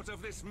ship out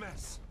of this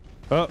mess.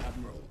 Oh.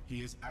 Admiral,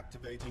 he is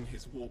activating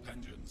his warp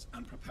engines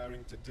and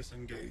preparing to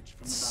disengage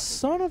from the battle.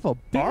 Son of a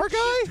bitch. Our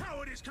guy?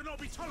 Cowardice cannot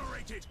be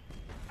tolerated.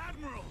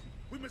 Admiral,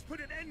 we must put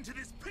an end to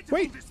this pitiful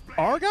Wait, display.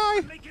 our guy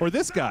and make an or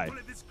this guy?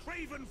 example of this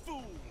craven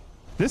fool.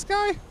 This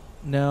guy?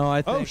 No,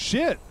 I think. Oh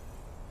shit.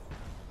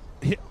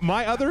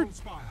 My other.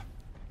 Spire.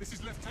 This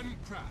is Lieutenant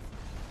Kraft.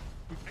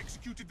 We've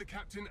executed the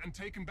captain and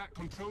taken back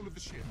control of the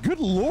ship. Good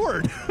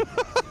lord.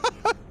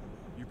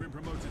 You've been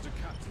promoted to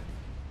captain.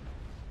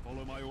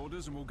 Follow my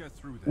orders and we'll get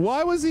through this.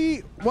 Why was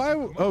he? Why?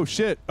 Oh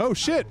shit. Oh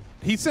shit.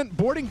 He sent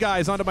boarding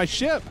guys onto my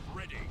ship.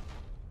 Ready.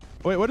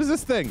 Wait, what is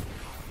this thing?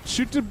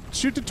 Shoot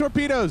the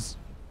torpedoes.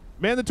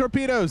 Man the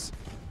torpedoes.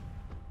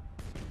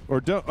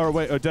 Or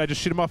wait, did I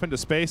just shoot him off into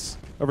space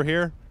over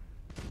here?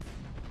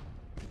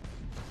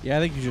 Yeah, I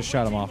think you just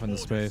shot him off into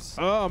space.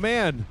 Oh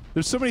man,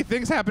 there's so many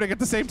things happening at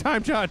the same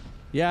time, John.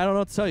 Yeah, I don't know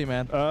what to tell you,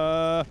 man.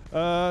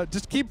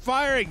 Just keep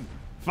firing.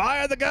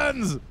 Fire the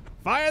guns.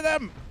 Fire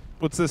them.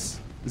 What's this?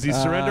 Is he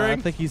surrendering?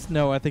 I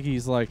think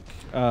he's like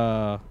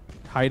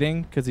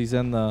hiding because he's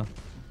in the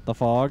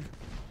fog.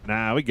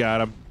 Nah, we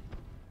got him.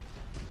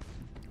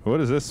 What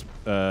is this?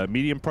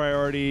 Medium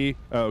priority.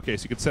 Oh, okay,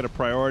 so you can set a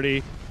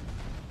priority.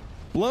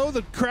 Blow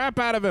the crap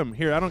out of him.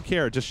 Here, I don't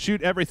care. Just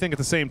shoot everything at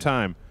the same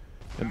time.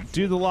 And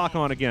do the lock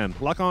on again.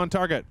 Lock on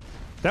target.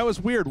 That was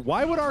weird.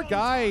 Why would our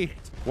guy...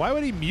 Why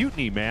would he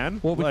mutiny, man?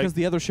 Well, because like,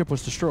 the other ship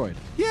was destroyed.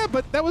 Yeah,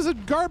 but that was a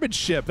garbage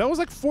ship. That was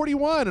like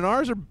 41, and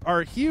ours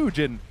are huge.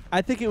 And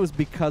I think it was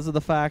because of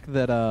the fact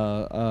that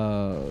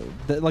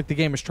like the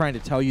game is trying to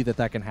tell you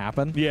that can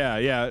happen.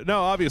 yeah.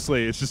 No,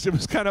 obviously, it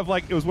was kind of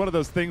like it was one of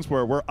those things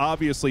where we're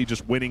obviously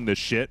just winning the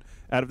shit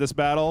out of this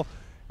battle,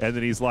 and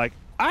then he's like,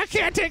 I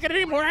can't take it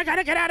anymore. I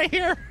gotta get out of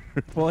here.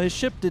 Well, his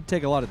ship did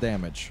take a lot of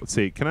damage. Let's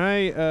see. Can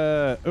I?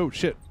 Oh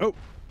shit. Oh,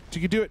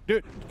 you can do it. Do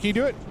it. Can you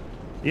do it?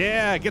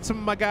 Yeah. Get some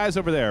of my guys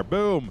over there.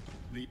 Boom.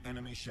 The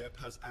enemy ship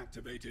has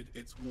activated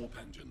its warp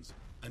engines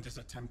and is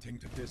attempting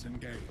to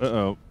disengage.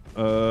 Uh-oh.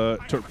 I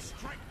have a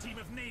strike team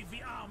of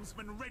Navy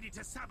armsmen ready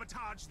to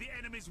sabotage the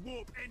enemy's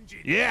warp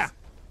engines. Yeah.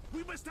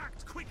 We must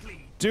act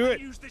quickly. Do and it.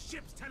 Use the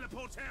ship's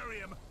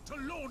teleportarium to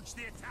launch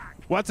the attack.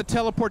 What's a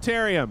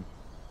teleportarium?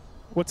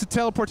 What's a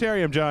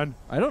teleportarium, John?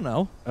 I don't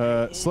know.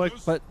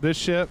 Select But this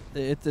ship.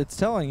 It's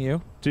telling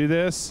you. Do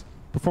this.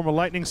 Perform a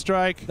lightning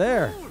strike.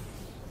 There.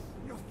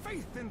 Your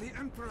faith in the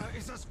Emperor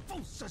is as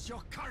false as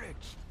your courage.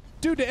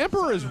 Dude, the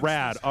Emperor is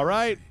rad, all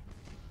right?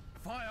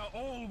 Fire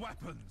all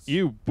weapons.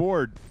 You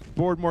board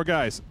more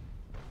guys.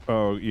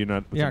 Oh, you're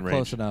not within You're not range.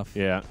 close enough.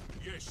 Yeah.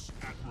 Yes,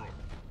 Admiral.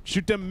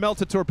 Shoot them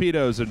melted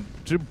torpedoes and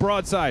do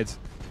broadsides.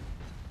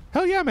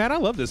 Hell yeah, man. I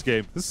love this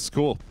game. This is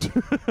cool.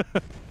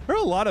 There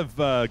are a lot of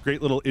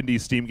great little indie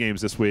Steam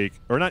games this week.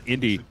 Or not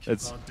indie.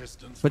 It's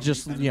But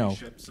just,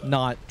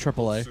 not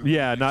AAA.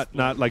 yeah,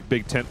 not like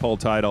big tentpole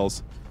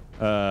titles.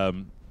 I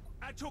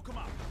took him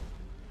up.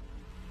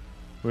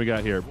 What we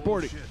got here?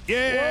 Boarding.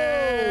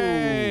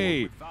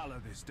 Yay! With valor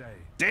this day.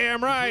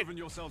 Damn right. Proven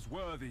yourselves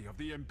worthy of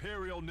the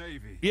Imperial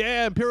Navy.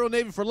 Yeah, Imperial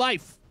Navy for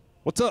life.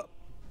 What's up?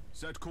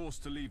 Set course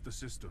to leave the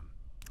system.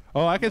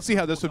 Oh, I can see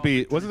how this would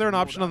be. Wasn't there an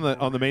option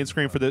on the main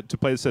screen for to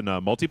play this in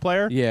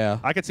multiplayer? Yeah.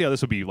 I could see how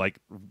this would be like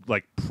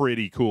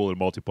pretty cool in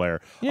multiplayer.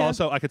 Yeah.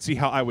 Also, I could see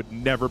how I would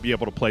never be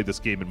able to play this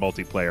game in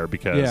multiplayer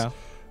because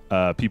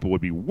people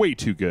would be way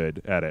too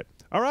good at it.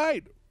 All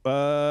right.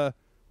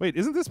 Wait,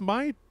 isn't this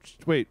my?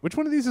 Wait, which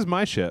one of these is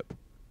my ship?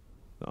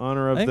 The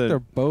honor of I think the. they're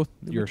both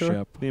your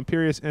ship. The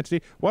Imperious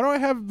entity. Why do I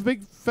have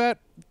big fat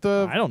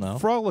I don't know.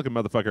 frog-looking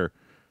motherfucker?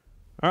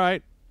 All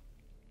right.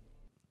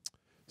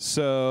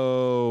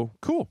 So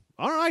cool.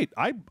 All right.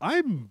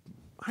 I'm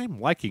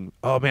liking.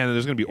 Oh man,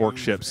 there's gonna be orc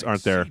ships,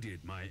 aren't there?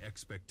 Exceeded my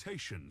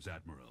expectations,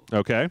 Admiral.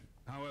 Okay.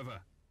 However,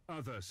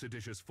 Other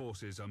seditious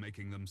forces are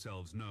making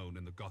themselves known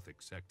in the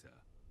Gothic sector.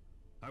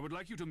 I would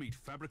like you to meet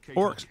Fabricator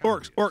Orcs,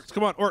 Carriers.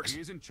 come on, orcs.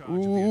 He is in charge of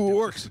the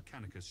Orcs. Adeptus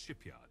Mechanicus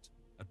shipyard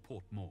at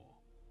Port Moore.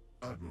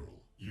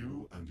 Admiral,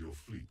 you and your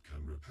fleet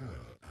can repair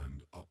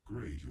and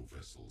upgrade your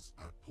vessels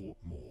at Port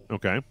Moore.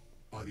 Okay.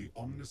 By the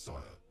Omnissiah,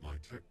 my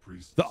tech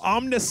priest... The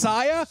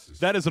Omnissiah?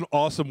 That is an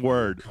awesome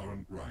word.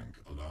 Current rank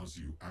allows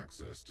you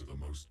access to the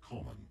most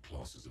common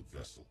classes of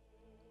vessel.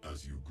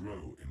 As you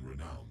grow in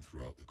renown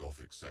throughout the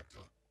Gothic sector,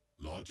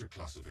 larger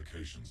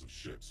classifications of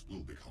ships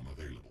will become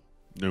available.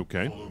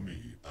 Okay. Follow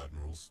me,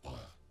 Admiral Spire.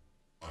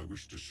 I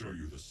wish to show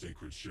you the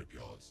sacred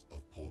shipyards of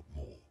Port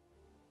Moore.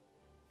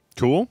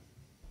 Cool.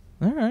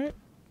 All right.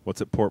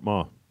 What's at Port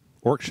Maw?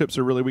 Orc ships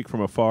are really weak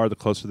from afar. The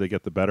closer they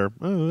get, the better.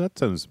 Oh, that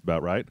sounds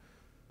about right.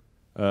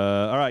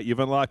 All right, you've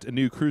unlocked a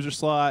new cruiser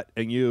slot,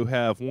 and you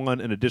have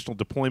an additional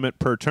deployment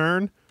per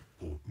turn.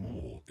 Port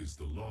Moore is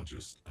the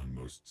largest and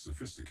most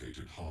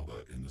sophisticated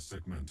harbor in the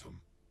Segmentum.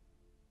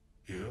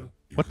 Here,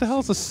 What the hell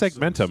is a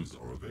Segmentum?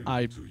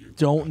 I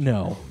don't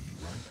know.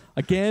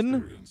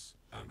 Again,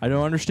 I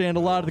don't understand a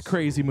lot of the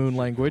crazy moon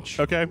language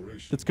Okay.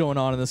 that's going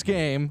on in this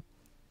game.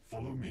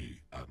 Follow me,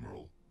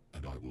 Admiral,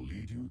 and I will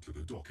lead you to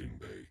the docking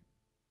bay.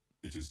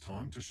 It is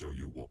time to show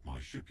you what my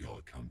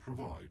shipyard can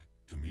provide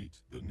to meet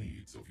the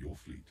needs of your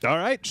fleet. All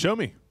right, show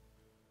me.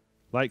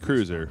 Light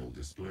cruiser. This panel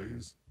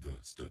displays the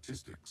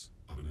statistics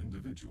of an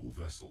individual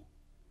vessel.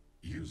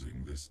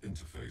 Using this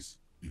interface,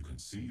 you can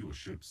see your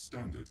ship's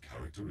standard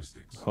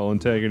characteristics. Hull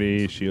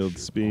integrity, shield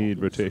speed,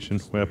 rotation,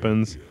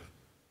 weapons,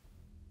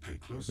 Pay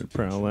close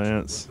prow attention to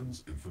lance,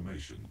 weapons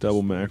information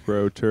double displayed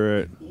macro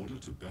turret. in order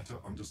to better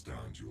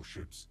understand your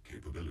ship's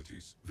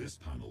capabilities. This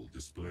panel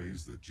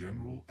displays the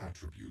general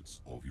attributes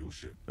of your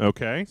ship.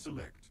 Okay.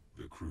 Select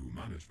the crew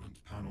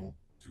management panel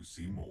to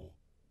see more.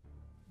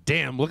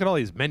 Damn, look at all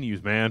these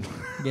menus, man.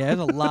 Yeah, there's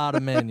a lot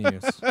of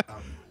menus. Admiral,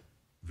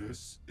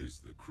 this is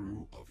the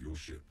crew of your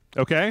ship.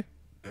 Okay.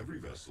 Every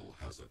vessel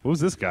has a Who's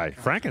this guy?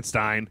 captain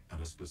Frankenstein.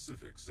 and a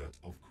specific set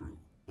of crew.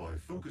 By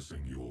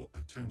focusing your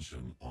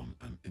attention on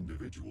an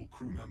individual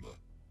crew member,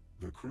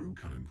 the crew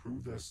can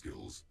improve their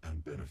skills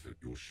and benefit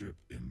your ship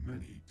in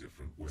many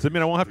different ways. Does that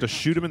mean I won't have to The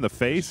shoot him in the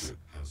captain of face? ship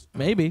has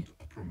Maybe. earned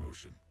a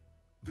promotion.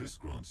 This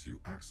grants you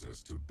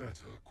access to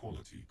better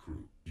quality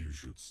crew. You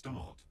should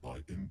start by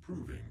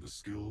improving the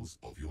skills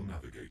of your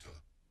navigator.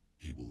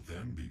 He will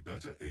then be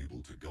better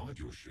able to guide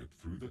your ship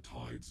through the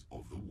tides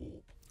of the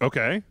warp.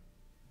 Okay.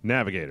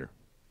 Navigator.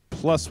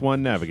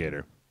 +1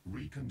 navigator.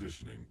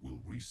 Reconditioning will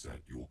reset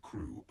your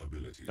crew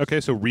abilities.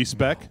 Okay, so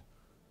respec. Now,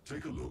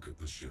 take a look at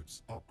the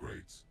ship's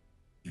upgrades.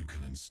 You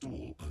can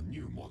install a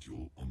new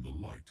module on the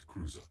light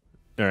cruiser.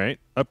 All right.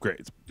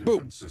 Upgrades. Boom.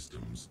 Different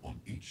systems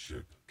on each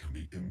ship can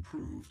be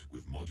improved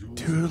with modules.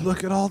 Dude,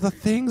 look at all the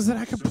things that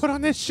I can put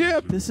on this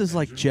ship. This is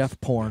like Jeff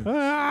porn.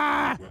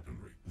 Ah! Weaponry.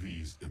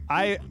 These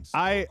I'm improvements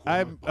are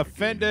acquired by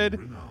offended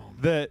gaining renown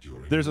that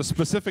during there's a the mission.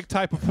 specific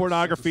type of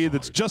pornography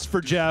that's just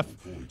for Jeff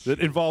that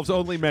involves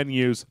only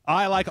menus.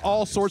 I like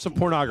all sorts of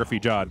pornography,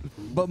 John.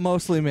 But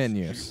mostly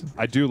menus.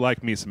 I do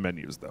like me some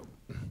menus, though.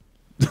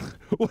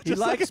 He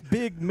likes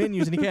big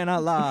menus and he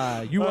cannot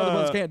lie. You other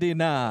ones can't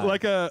deny.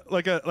 like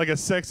a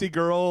sexy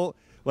girl,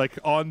 like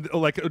on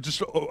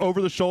just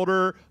over the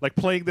shoulder, like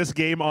playing this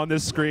game on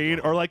this screen,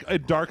 or like a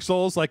Dark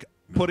Souls, like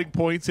putting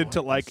points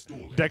into like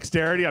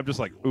dexterity. I'm just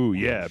like, ooh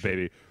yeah,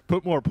 baby,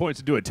 put more points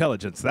into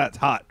intelligence. That's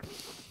hot.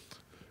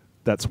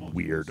 That's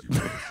weird.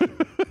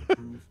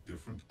 Improve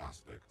different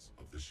aspects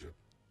of the ship.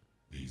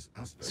 These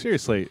aspects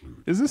Seriously,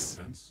 include is this-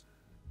 defense,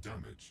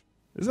 damage,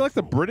 Is it like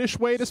the British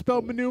way to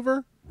spell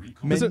maneuver?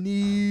 recon, Is it-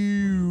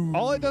 Menu.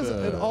 All it does,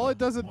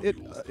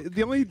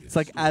 the only. It's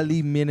like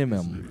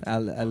aluminium.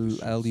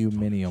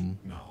 Aluminium.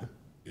 Now,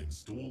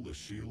 install the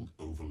shield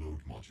overload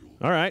module.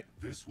 All right.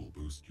 This will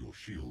boost your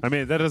shield. I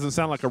mean, that doesn't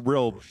sound like a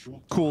real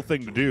cool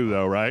thing to do,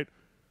 though, right?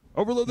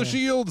 Overload the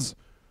shields.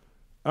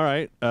 All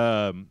right.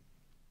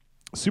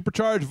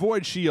 Supercharged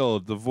void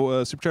shield.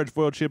 The supercharged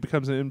void shield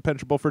becomes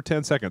impenetrable for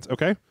 10 seconds.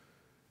 Okay.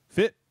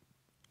 Fit.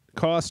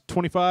 Cost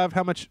 25.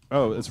 How much?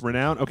 Oh, it's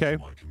renown. Okay.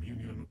 My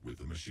communion with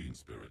the machine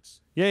spirits.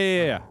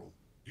 Yeah. Admiral,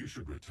 you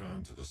should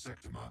return to the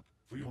sector map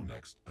for your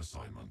next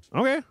assignment.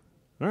 Okay.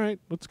 All right.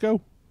 Let's go.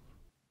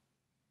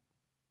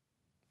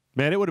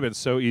 Man, it would have been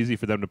so easy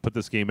for them to put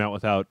this game out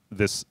without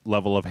this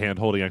level of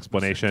hand-holding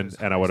explanation,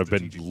 and I would have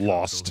been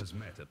lost. Has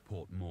met at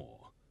Port Moore.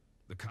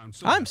 The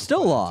council I'm has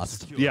still decided to lost.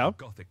 secure Yeah. the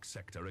Gothic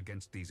sector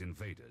against these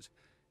invaders,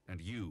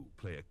 and you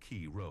play a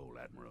key role,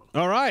 Admiral.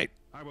 All right.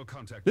 I will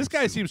contact This you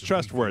guy soon seems to brief you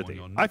on trustworthy.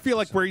 your I feel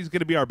like next he's going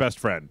to be our best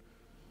friend.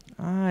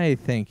 I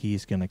think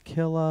he's gonna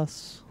kill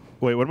us.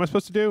 Wait, what am I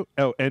supposed to do?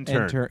 Oh, end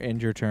turn.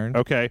 End your turn.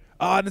 Okay.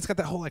 Oh, and it's got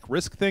that whole like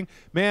risk thing.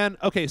 Man,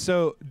 okay,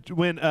 so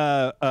when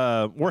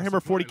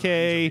Warhammer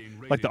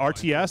 40K, like the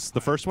RTS,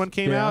 the first one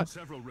came Yeah. out.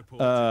 Several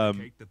reports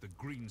indicate that the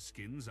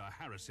greenskins are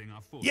harassing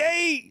our forces.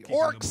 Yay! keeping them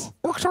Orcs!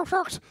 off.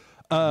 Orcs!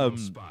 Admiral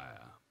Spire,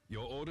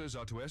 your orders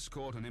are to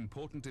escort an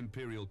important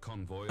Imperial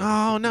convoy. of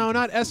Oh, no, equipment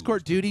not and food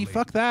escort to the duty. Blade.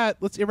 Fuck that.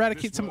 Let's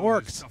eradicate This some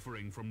world is orcs.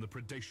 suffering from the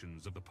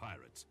predations of the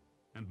pirates.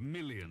 and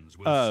millions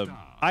will starve.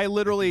 I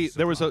literally if he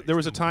there was a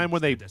survives time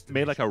when they towards their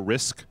made like a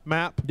risk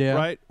map, Yeah.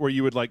 right, where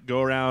you would like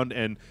go around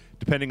and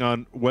depending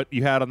on what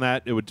you had on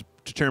that, it would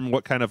determine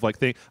what kind of like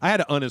thing. I had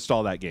to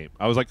uninstall that game.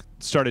 I was like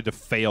started to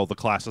fail the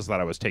classes that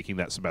I was taking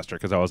that semester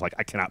because I was like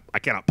I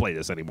cannot play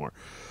this anymore.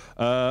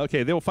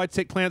 Okay, they will fight to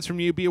take plants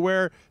from you. Be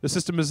aware the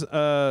system is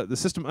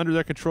under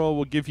their control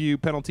will give you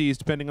penalties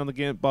depending on the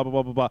game. Blah blah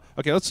blah blah blah.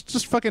 Okay, let's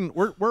just fucking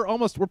we're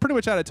pretty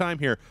much out of time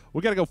here.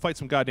 We gotta go fight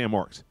some goddamn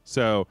orcs.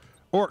 So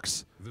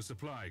orcs. The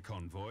supply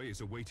convoy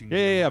is awaiting.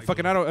 Yeah.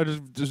 Fucking I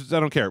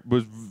don't care.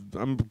 We're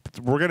not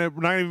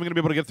even gonna be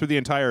able to get through the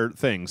entire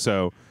thing.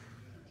 So.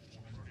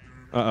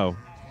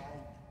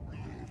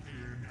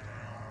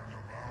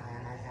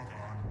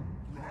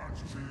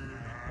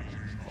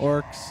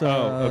 Orcs,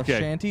 okay.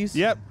 shanties?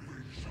 Yep.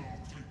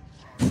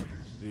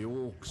 The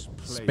orcs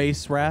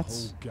Space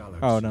rats?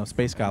 Oh, no,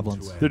 space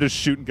goblins. They're just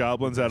shooting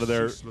goblins out of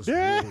their.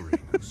 Yeah.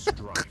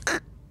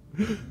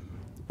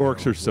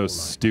 Orcs are so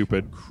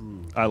stupid.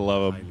 I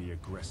love them.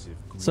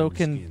 So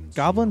can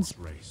goblins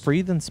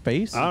breathe in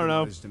space? I don't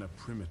know. In a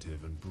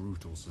primitive and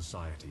brutal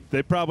society.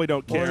 They probably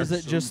don't care. Or is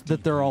it just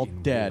that they're all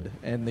dead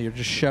and they're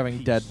just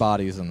shoving dead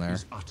bodies in there?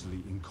 Is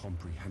utterly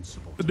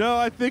incomprehensible. No,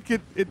 I think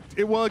it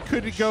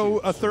could go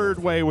a third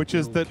way, which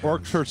is that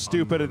orcs are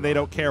stupid and they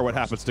don't care what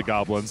happens to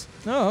goblins.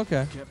 Oh,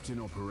 okay. Kept in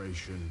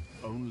operation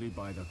only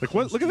by the Like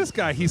what? Look at this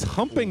guy. He's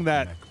humping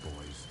that.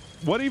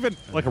 What even?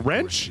 Like a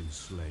wrench?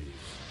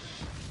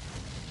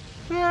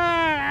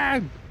 Ah!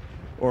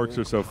 Orcs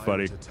are so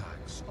funny.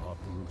 Attacks are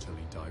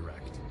brutally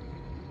direct,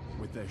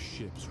 with their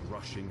ships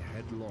rushing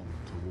headlong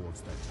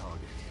towards their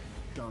target,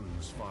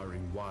 guns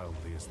firing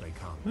wildly as they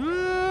come.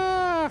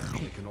 Ah!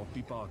 They cannot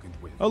be bargained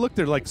with. Oh, look,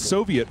 they're like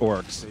Soviet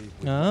orcs.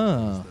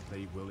 Ah. That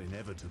they will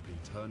inevitably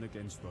turn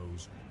against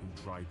those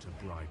who try to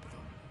bribe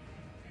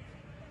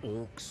them.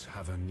 Orcs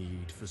have a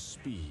need for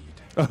speed.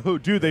 Oh,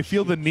 dude, they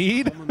feel the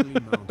need? Commonly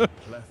mount a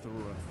plethora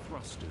of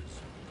thrusters,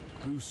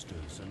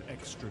 boosters, and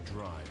extra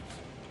drives,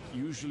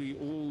 usually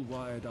all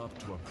wired up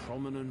to a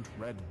prominent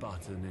red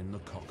button in the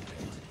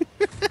cockpit.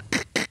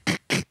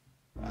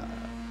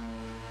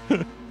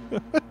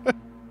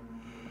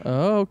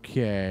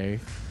 Okay.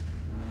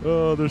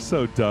 Oh, they're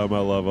so dumb. I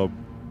love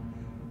them.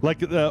 Like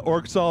the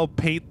orcs all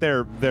paint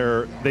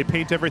they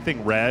paint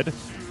everything red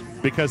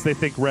because they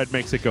think red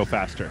makes it go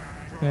faster.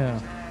 Yeah.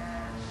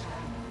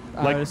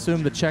 I would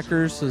assume the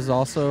checkers is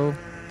also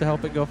to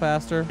help it go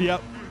faster.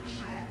 Yep.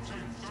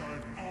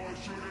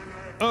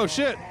 Oh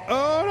shit!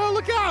 Oh no!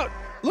 Look out!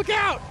 Look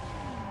out!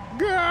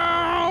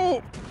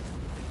 Go!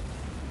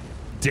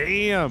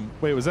 Damn!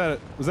 Wait, was that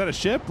a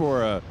ship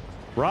or a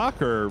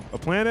rock or a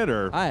planet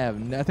or? I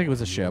think it was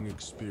a ship. From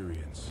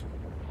experience,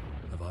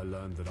 have I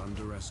learned that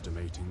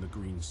underestimating the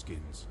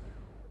greenskins.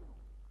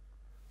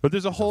 But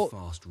there's a whole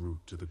fast route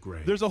to the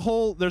grave. There's a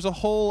whole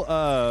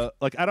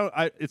like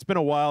it's been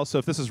a while, so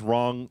if this is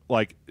wrong,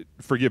 like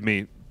forgive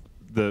me,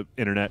 the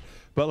internet.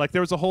 But like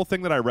there was a whole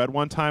thing that I read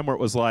one time where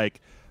it was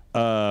like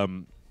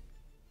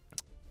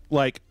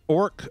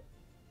orc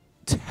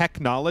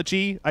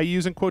technology, I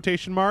use in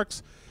quotation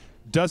marks,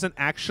 doesn't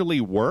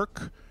actually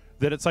work.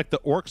 That it's like the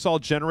orcs all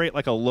generate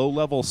like a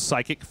low-level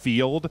psychic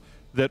field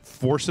that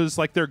forces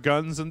like their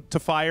guns to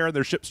fire and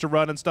their ships to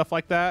run and stuff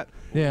like that.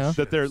 Yeah.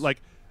 That they're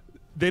like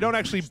they don't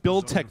actually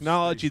build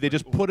technology. They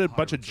just put a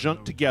bunch of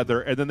junk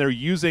together, and then they're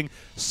using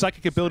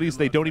psychic abilities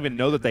they don't even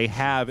know that they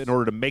have in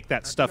order to make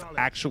that stuff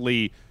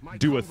actually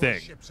do a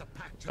thing.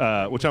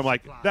 Which I'm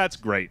like, that's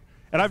great.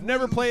 And I've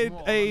never played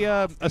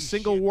a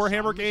single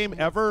Warhammer game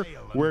ever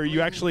where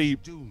you actually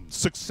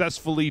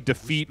successfully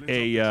defeat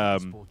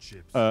an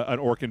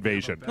orc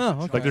invasion.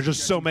 Oh, okay. Like there's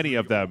just so many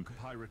of them.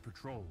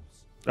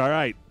 All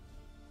right.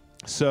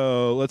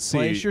 So let's see.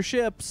 Place your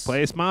ships.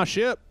 Place my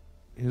ship.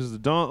 Here's the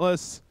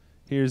Dauntless.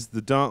 Here's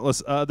the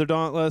Dauntless, other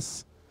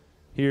Dauntless.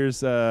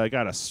 Here's I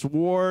got a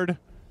sword.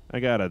 I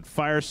got a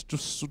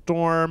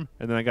firestorm,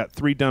 and then I got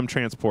 3 dumb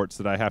transports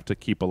that I have to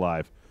keep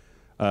alive.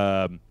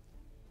 And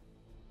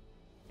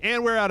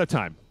we're out of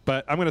time,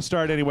 but I'm going to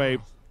start anyway.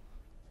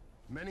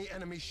 Many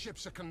enemy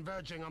ships are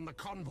converging on the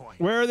convoy.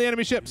 Where are the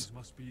enemy ships? These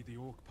must be the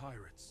orc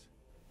pirates.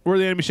 Where are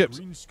the enemy ships?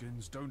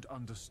 Greenskins don't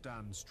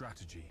understand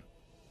strategy.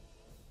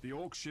 The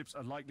orc ships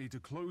are likely to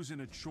close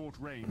in at short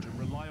range and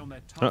rely on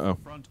their tough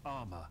front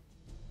armor.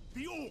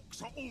 The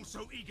orcs are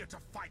also eager to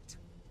fight.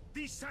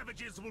 These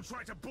savages will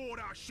try to board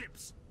our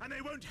ships, and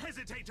they won't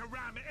hesitate to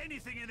ram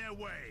anything in their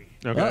way.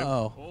 Okay.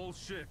 Uh-oh. All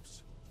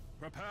ships,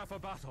 prepare for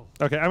battle.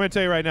 Okay, I'm going to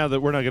tell you right now that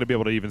we're not going to be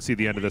able to even see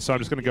the end of this, so I'm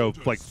just going to go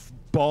like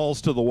balls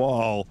to the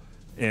wall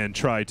and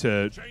try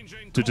to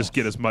just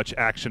get as much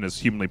action as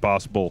humanly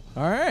possible.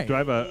 All right. Do I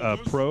have a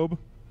probe?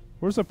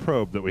 Where's the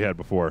probe that we had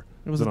before?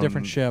 It was a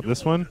different ship.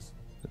 This one?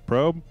 The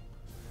probe?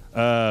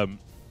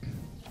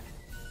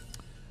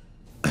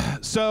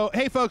 So,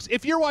 hey, folks,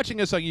 if you're watching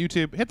us on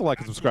YouTube, hit the like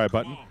and subscribe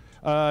button.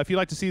 If you'd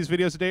like to see these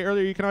videos a day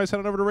earlier, you can always head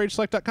on over to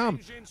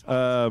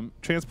RageSelect.com.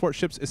 Transport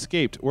ships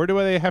escaped. Where do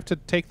they have to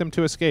take them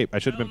to escape? I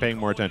should have been paying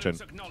more attention.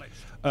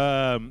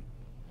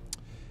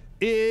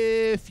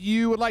 If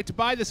you would like to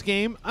buy this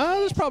game,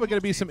 there's probably going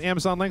to be some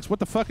Amazon links. What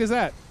the fuck is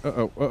that?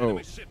 Uh-oh,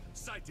 uh-oh.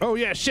 Oh,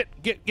 yeah, shit.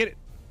 Get it.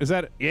 Is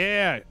that it?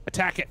 Yeah,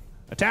 attack it.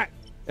 Attack.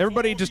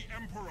 Everybody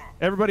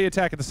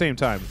attack at the same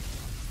time.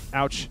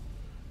 Ouch.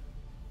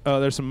 Oh,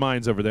 there's some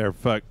mines over there.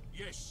 Fuck.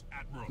 Yes,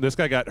 Admiral. This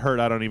guy got hurt.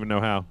 I don't even know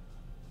how.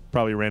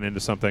 Probably ran into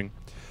something.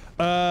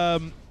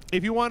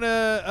 If you want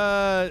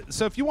to,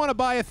 so if you want to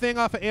buy a thing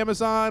off of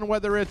Amazon,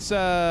 whether it's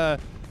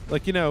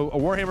like, you know, a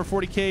Warhammer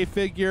 40K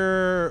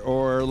figure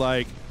or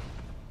like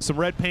some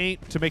red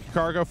paint to make your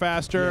car go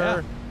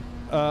faster.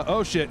 Yeah.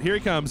 Oh shit! Here he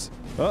comes.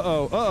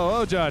 Uh-oh.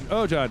 Uh-oh. Oh, John.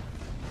 Oh, John.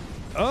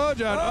 Oh,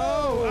 John.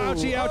 Oh,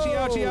 ouchie, ouchie,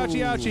 ouchie,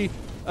 ouchie,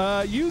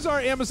 ouchie. Use our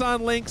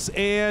Amazon links,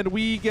 and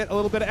we get a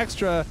little bit of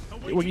extra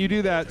when you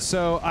do that.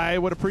 So I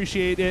would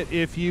appreciate it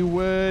if you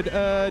would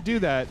do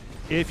that.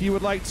 If you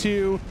would like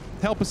to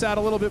help us out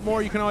a little bit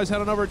more, you can always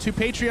head on over to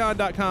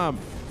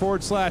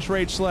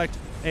patreon.com/RageSelect,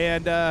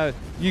 and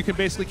you can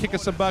basically kick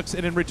us some bucks,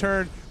 and in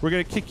return, we're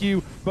going to kick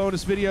you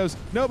bonus videos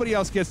nobody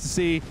else gets to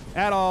see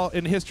at all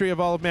in the history of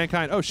all of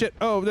mankind. Oh, shit.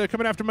 Oh, they're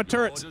coming after my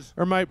turrets,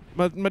 or my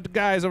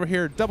guys over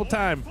here. Double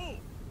time.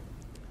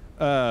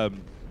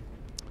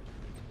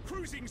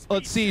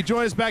 Let's see.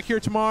 Join us back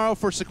here tomorrow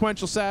for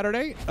Sequential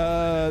Saturday.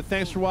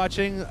 Thanks for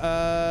watching.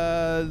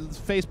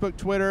 Facebook,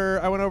 Twitter.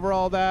 I went over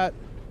all that.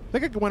 I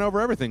think I went over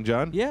everything,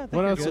 John. Yeah.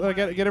 What else? I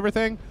get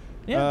everything?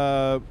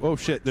 Yeah. Oh,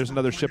 shit. There's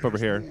another ship over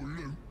here.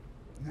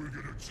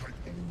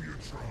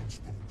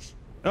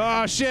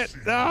 Oh, shit.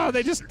 Oh,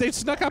 they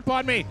snuck up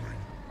on me.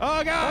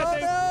 Oh,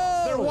 God.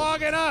 They're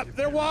wogging up.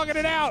 They're wogging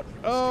it out.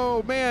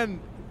 Oh, man.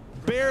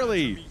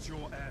 Barely.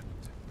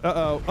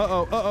 Uh-oh.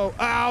 Uh-oh. Uh-oh.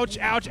 Ouch.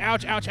 Ouch.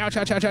 Ouch. Ouch. Ouch.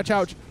 Ouch. Ouch. Ouch.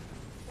 Ouch.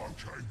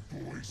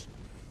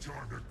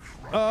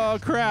 Oh,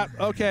 crap.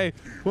 Okay.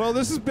 Well,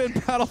 this has been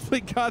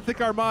Battlefleet Gothic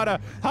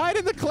Armada. Hide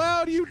in the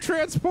cloud, you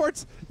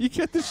transports. You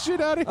get this shit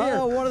out of here.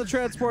 Oh, one of the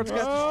transports got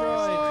destroyed.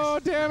 Oh,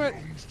 damn it.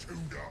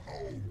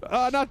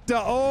 Not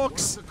the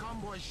Oaks. The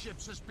convoy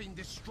ships has been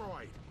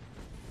destroyed.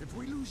 If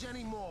we lose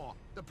any more,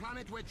 the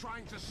planet we're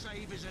trying to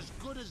save is as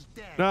good as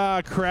dead.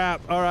 Ah,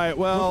 crap. All right,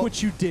 well. Look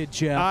what you did,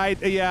 Jeff.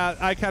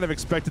 I kind of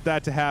expected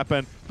that to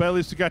happen, but at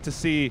least we got to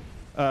see.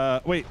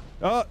 Wait.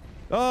 Oh,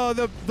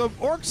 the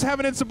orcs have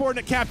an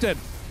insubordinate captain.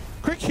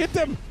 Quick, hit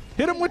them.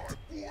 Hit them with.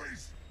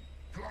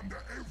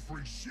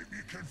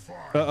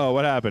 Uh-oh,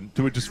 what happened?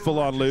 Did we just full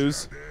on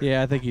lose?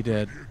 Yeah, I think he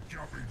did.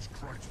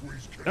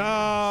 Oh,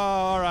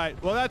 all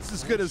right. Well, that's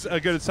as good as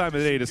a good time of the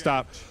day to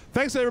stop.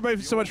 Thanks,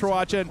 everybody, so much for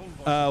watching.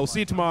 We'll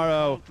see you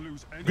tomorrow.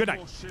 Good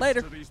night.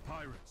 Later.